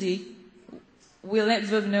 and Cindy, we'll let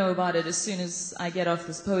Viv know about it as soon as I get off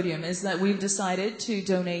this podium, is that we've decided to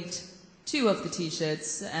donate 2 of the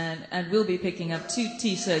T-shirts, and we'll be picking up 2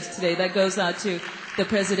 T-shirts today. That goes out to the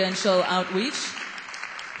presidential outreach.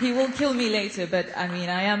 He will kill me later, but I mean,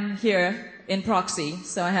 I am here in proxy,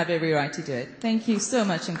 so I have every right to do it. Thank you so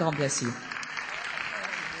much, and God bless you.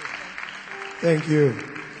 Thank you.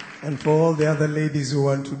 And for all the other ladies who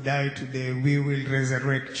want to die today, we will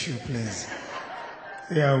resurrect you, please.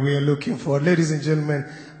 Yeah, we are looking forward. Ladies and gentlemen,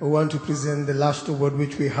 I want to present the last award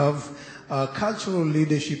which we have. Cultural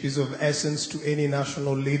leadership is of essence to any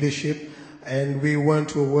national leadership, and we want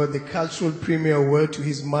to award the Cultural Premier Award to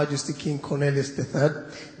His Majesty King Cornelius III.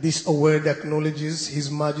 This award acknowledges His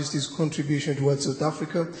Majesty's contribution towards South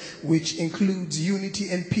Africa, which includes unity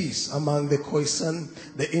and peace among the Khoisan,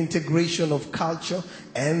 the integration of culture,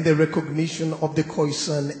 and the recognition of the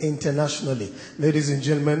Khoisan internationally. Ladies and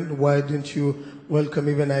gentlemen, why don't you welcome,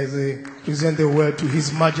 even as I present the award to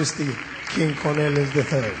His Majesty King Cornelius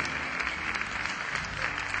III.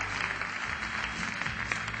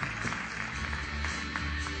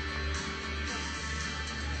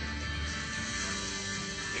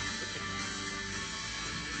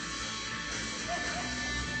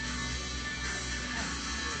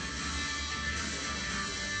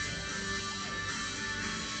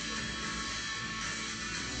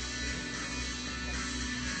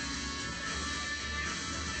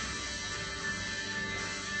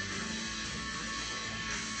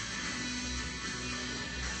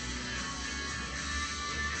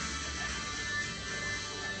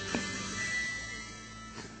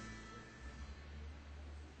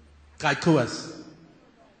 Kaikuas.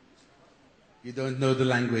 You don't know the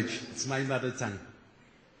language. It's my mother tongue,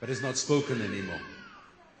 but it's not spoken anymore,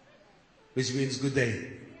 which means good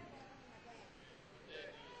day.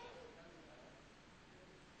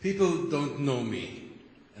 People don't know me,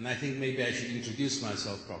 and I think maybe I should introduce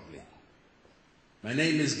myself properly. My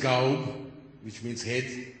name is Gaub, which means head,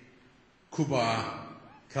 Kuba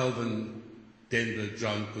Calvin Denver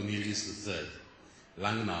John Cornelius III.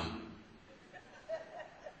 Lang naam.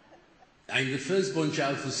 I'm the firstborn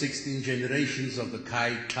child for 16 generations of the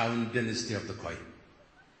Khai Clown dynasty of the Khoi.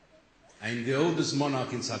 I'm the oldest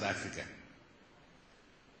monarch in South Africa.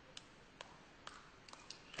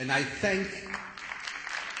 And I thank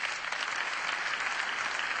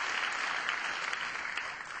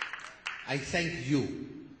you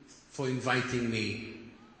for inviting me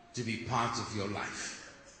to be part of your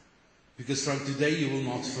life. Because from today you will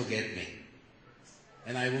not forget me.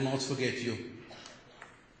 And I will not forget you.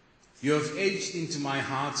 You have etched into my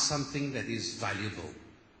heart something that is valuable.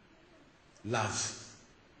 Love.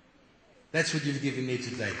 That's what you've given me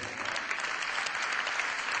today.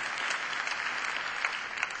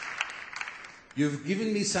 You've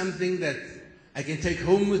given me something that I can take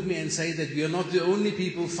home with me and say that we are not the only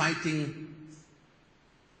people fighting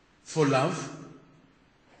for love.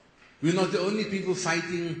 We're not the only people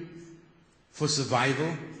fighting for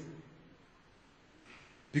survival.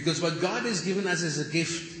 Because what God has given us as a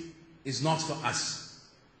gift is not for us.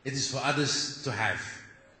 It is for others to have.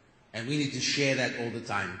 And we need to share that all the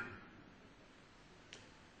time.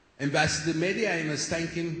 Ambassador Mehdi, I must thank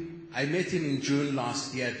him. I met him in June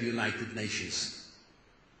last year at the United Nations.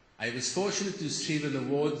 I was fortunate to receive an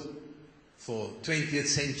award for 20th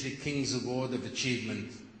Century King's Award of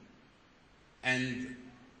Achievement. And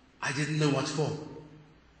I didn't know what for.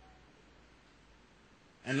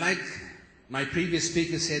 And like my previous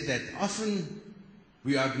speaker said, that often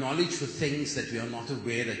we are acknowledged for things that we are not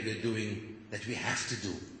aware that we're doing, that we have to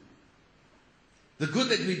do. The good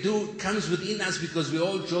that we do comes within us because we're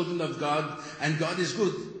all children of God, and God is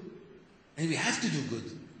good. And we have to do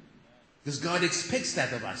good because God expects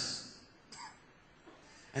that of us.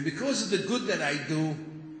 And because of the good that I do,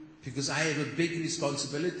 because I have a big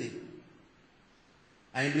responsibility.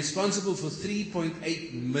 I am responsible for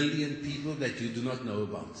 3.8 million people that you do not know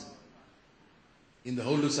about in the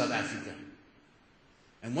whole of South Africa.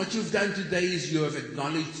 And what you've done today is you have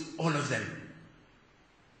acknowledged all of them.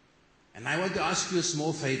 And I want to ask you a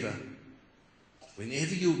small favor.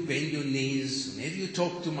 Whenever you bend your knees, whenever you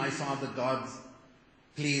talk to my Father God,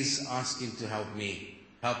 please ask Him to help me,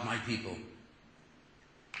 help my people.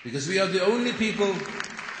 Because we are the only people,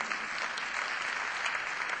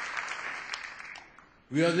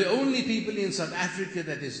 we are the only people in South Africa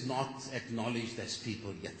that is not acknowledged as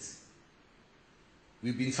people yet.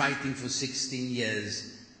 We've been fighting for 16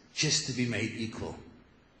 years just to be made equal.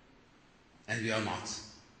 And we are not.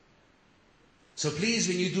 So please,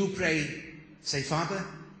 when you do pray, say, Father,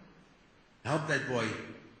 help that boy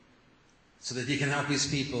so that he can help his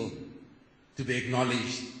people to be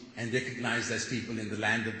acknowledged and recognized as people in the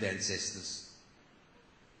land of their ancestors.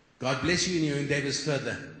 God bless you in your endeavors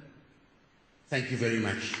further. Thank you very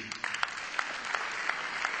much.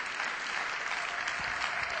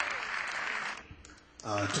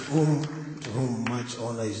 To whom much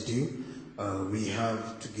honor is due, we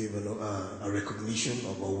have to give a recognition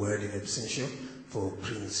of a word in absentia for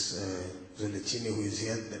Prince Zoletini, who is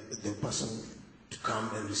here, the person to come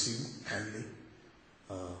and receive kindly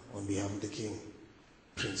on behalf of the King.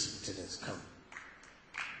 Prince Lieutenant, come.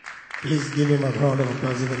 Please give him a round of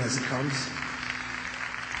applause even as he comes.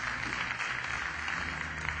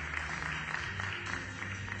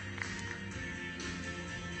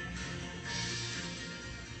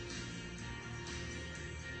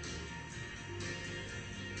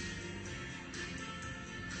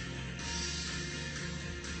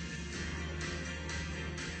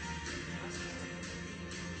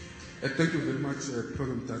 Thank you very much,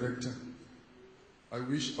 Program Director. I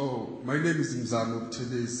wish, my name is Mzamo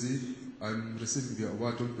Buthelezi. I'm receiving the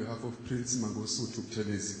award on behalf of Prince Mangosuthu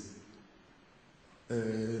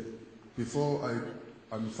Buthelezi. Before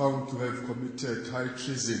I'm found to have committed high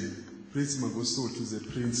treason, Prince Mangosuthu is a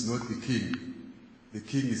prince, not the king. The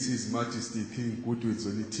king is His Majesty, King Goodwill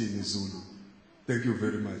Zwelithini Zulu. Thank you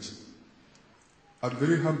very much. I'm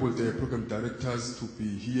very humbled, Program Directors, to be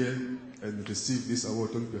here and receive this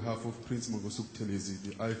award on behalf of Prince Mangosuthu Buthelezi,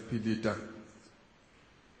 the IFP leader.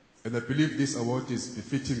 And I believe this award is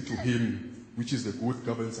befitting to him, which is the Good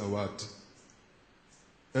Governance Award.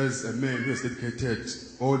 As a man who has dedicated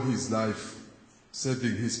all his life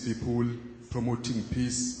serving his people, promoting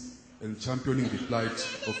peace, and championing the plight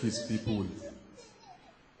of his people.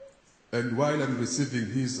 And while I'm receiving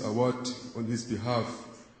his award on his behalf,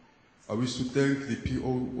 I wish to thank the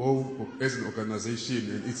POO as an organization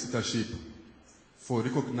and its leadership for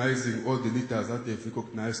recognizing all the leaders that they've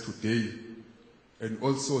recognized today, and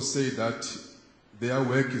also say that their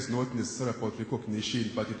work is not necessarily about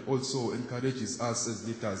recognition, but it also encourages us as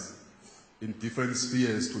leaders in different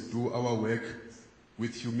spheres to do our work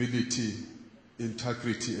with humility,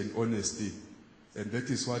 integrity, and honesty. And that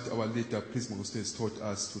is what our leader, Prince Mangosuthu, has taught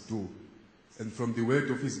us to do. And from the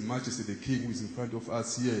word of His Majesty, the King, who is in front of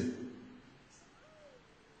us here,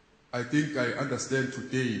 I think I understand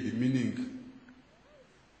today the meaning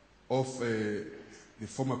of the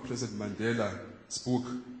former President Mandela's book,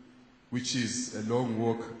 which is A Long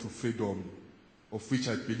Walk to Freedom, of which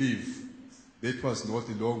I believe that was not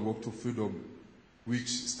a long walk to freedom, which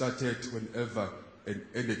started whenever and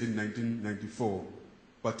ended in 1994,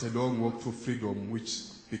 but a long walk to freedom which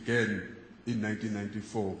began in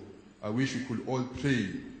 1994. I wish we could all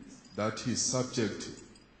pray that his subject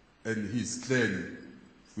and his clan,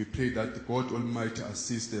 we pray that God Almighty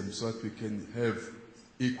assist them so that we can have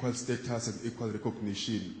equal status and equal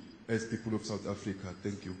recognition as people of South Africa.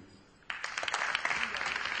 Thank you.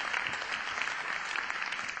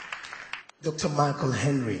 Dr. Michael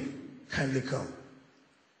Henry, kindly come.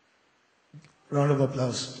 Round of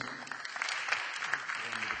applause.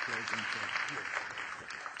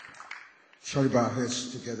 Shall we bow our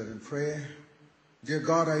heads together in prayer? Dear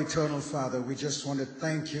God, our eternal Father, we just want to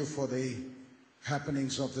thank you for the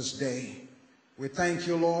happenings of this day. We thank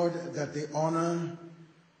you, Lord, that the honor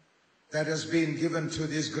that has been given to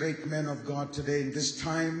these great men of God today in this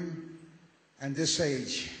time and this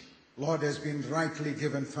age, Lord, has been rightly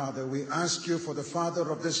given, Father. We ask you for the father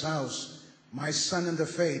of this house, my son in the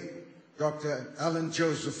faith, Dr. Alan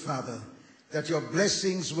Joseph, Father, that your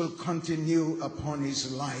blessings will continue upon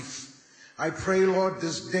his life. I pray, Lord,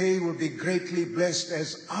 this day will be greatly blessed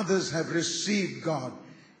as others have received, God,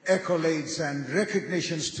 accolades and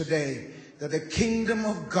recognitions today, that the kingdom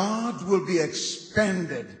of God will be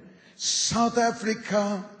expanded. South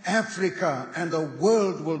Africa, Africa, and the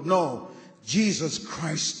world will know Jesus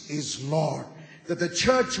Christ is Lord. That the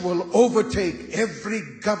church will overtake every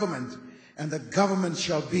government, and the government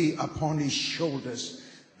shall be upon his shoulders.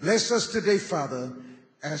 Bless us today, Father,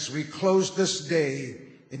 as we close this day,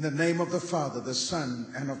 in the name of the Father, the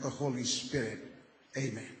Son, and of the Holy Spirit.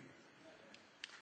 Amen.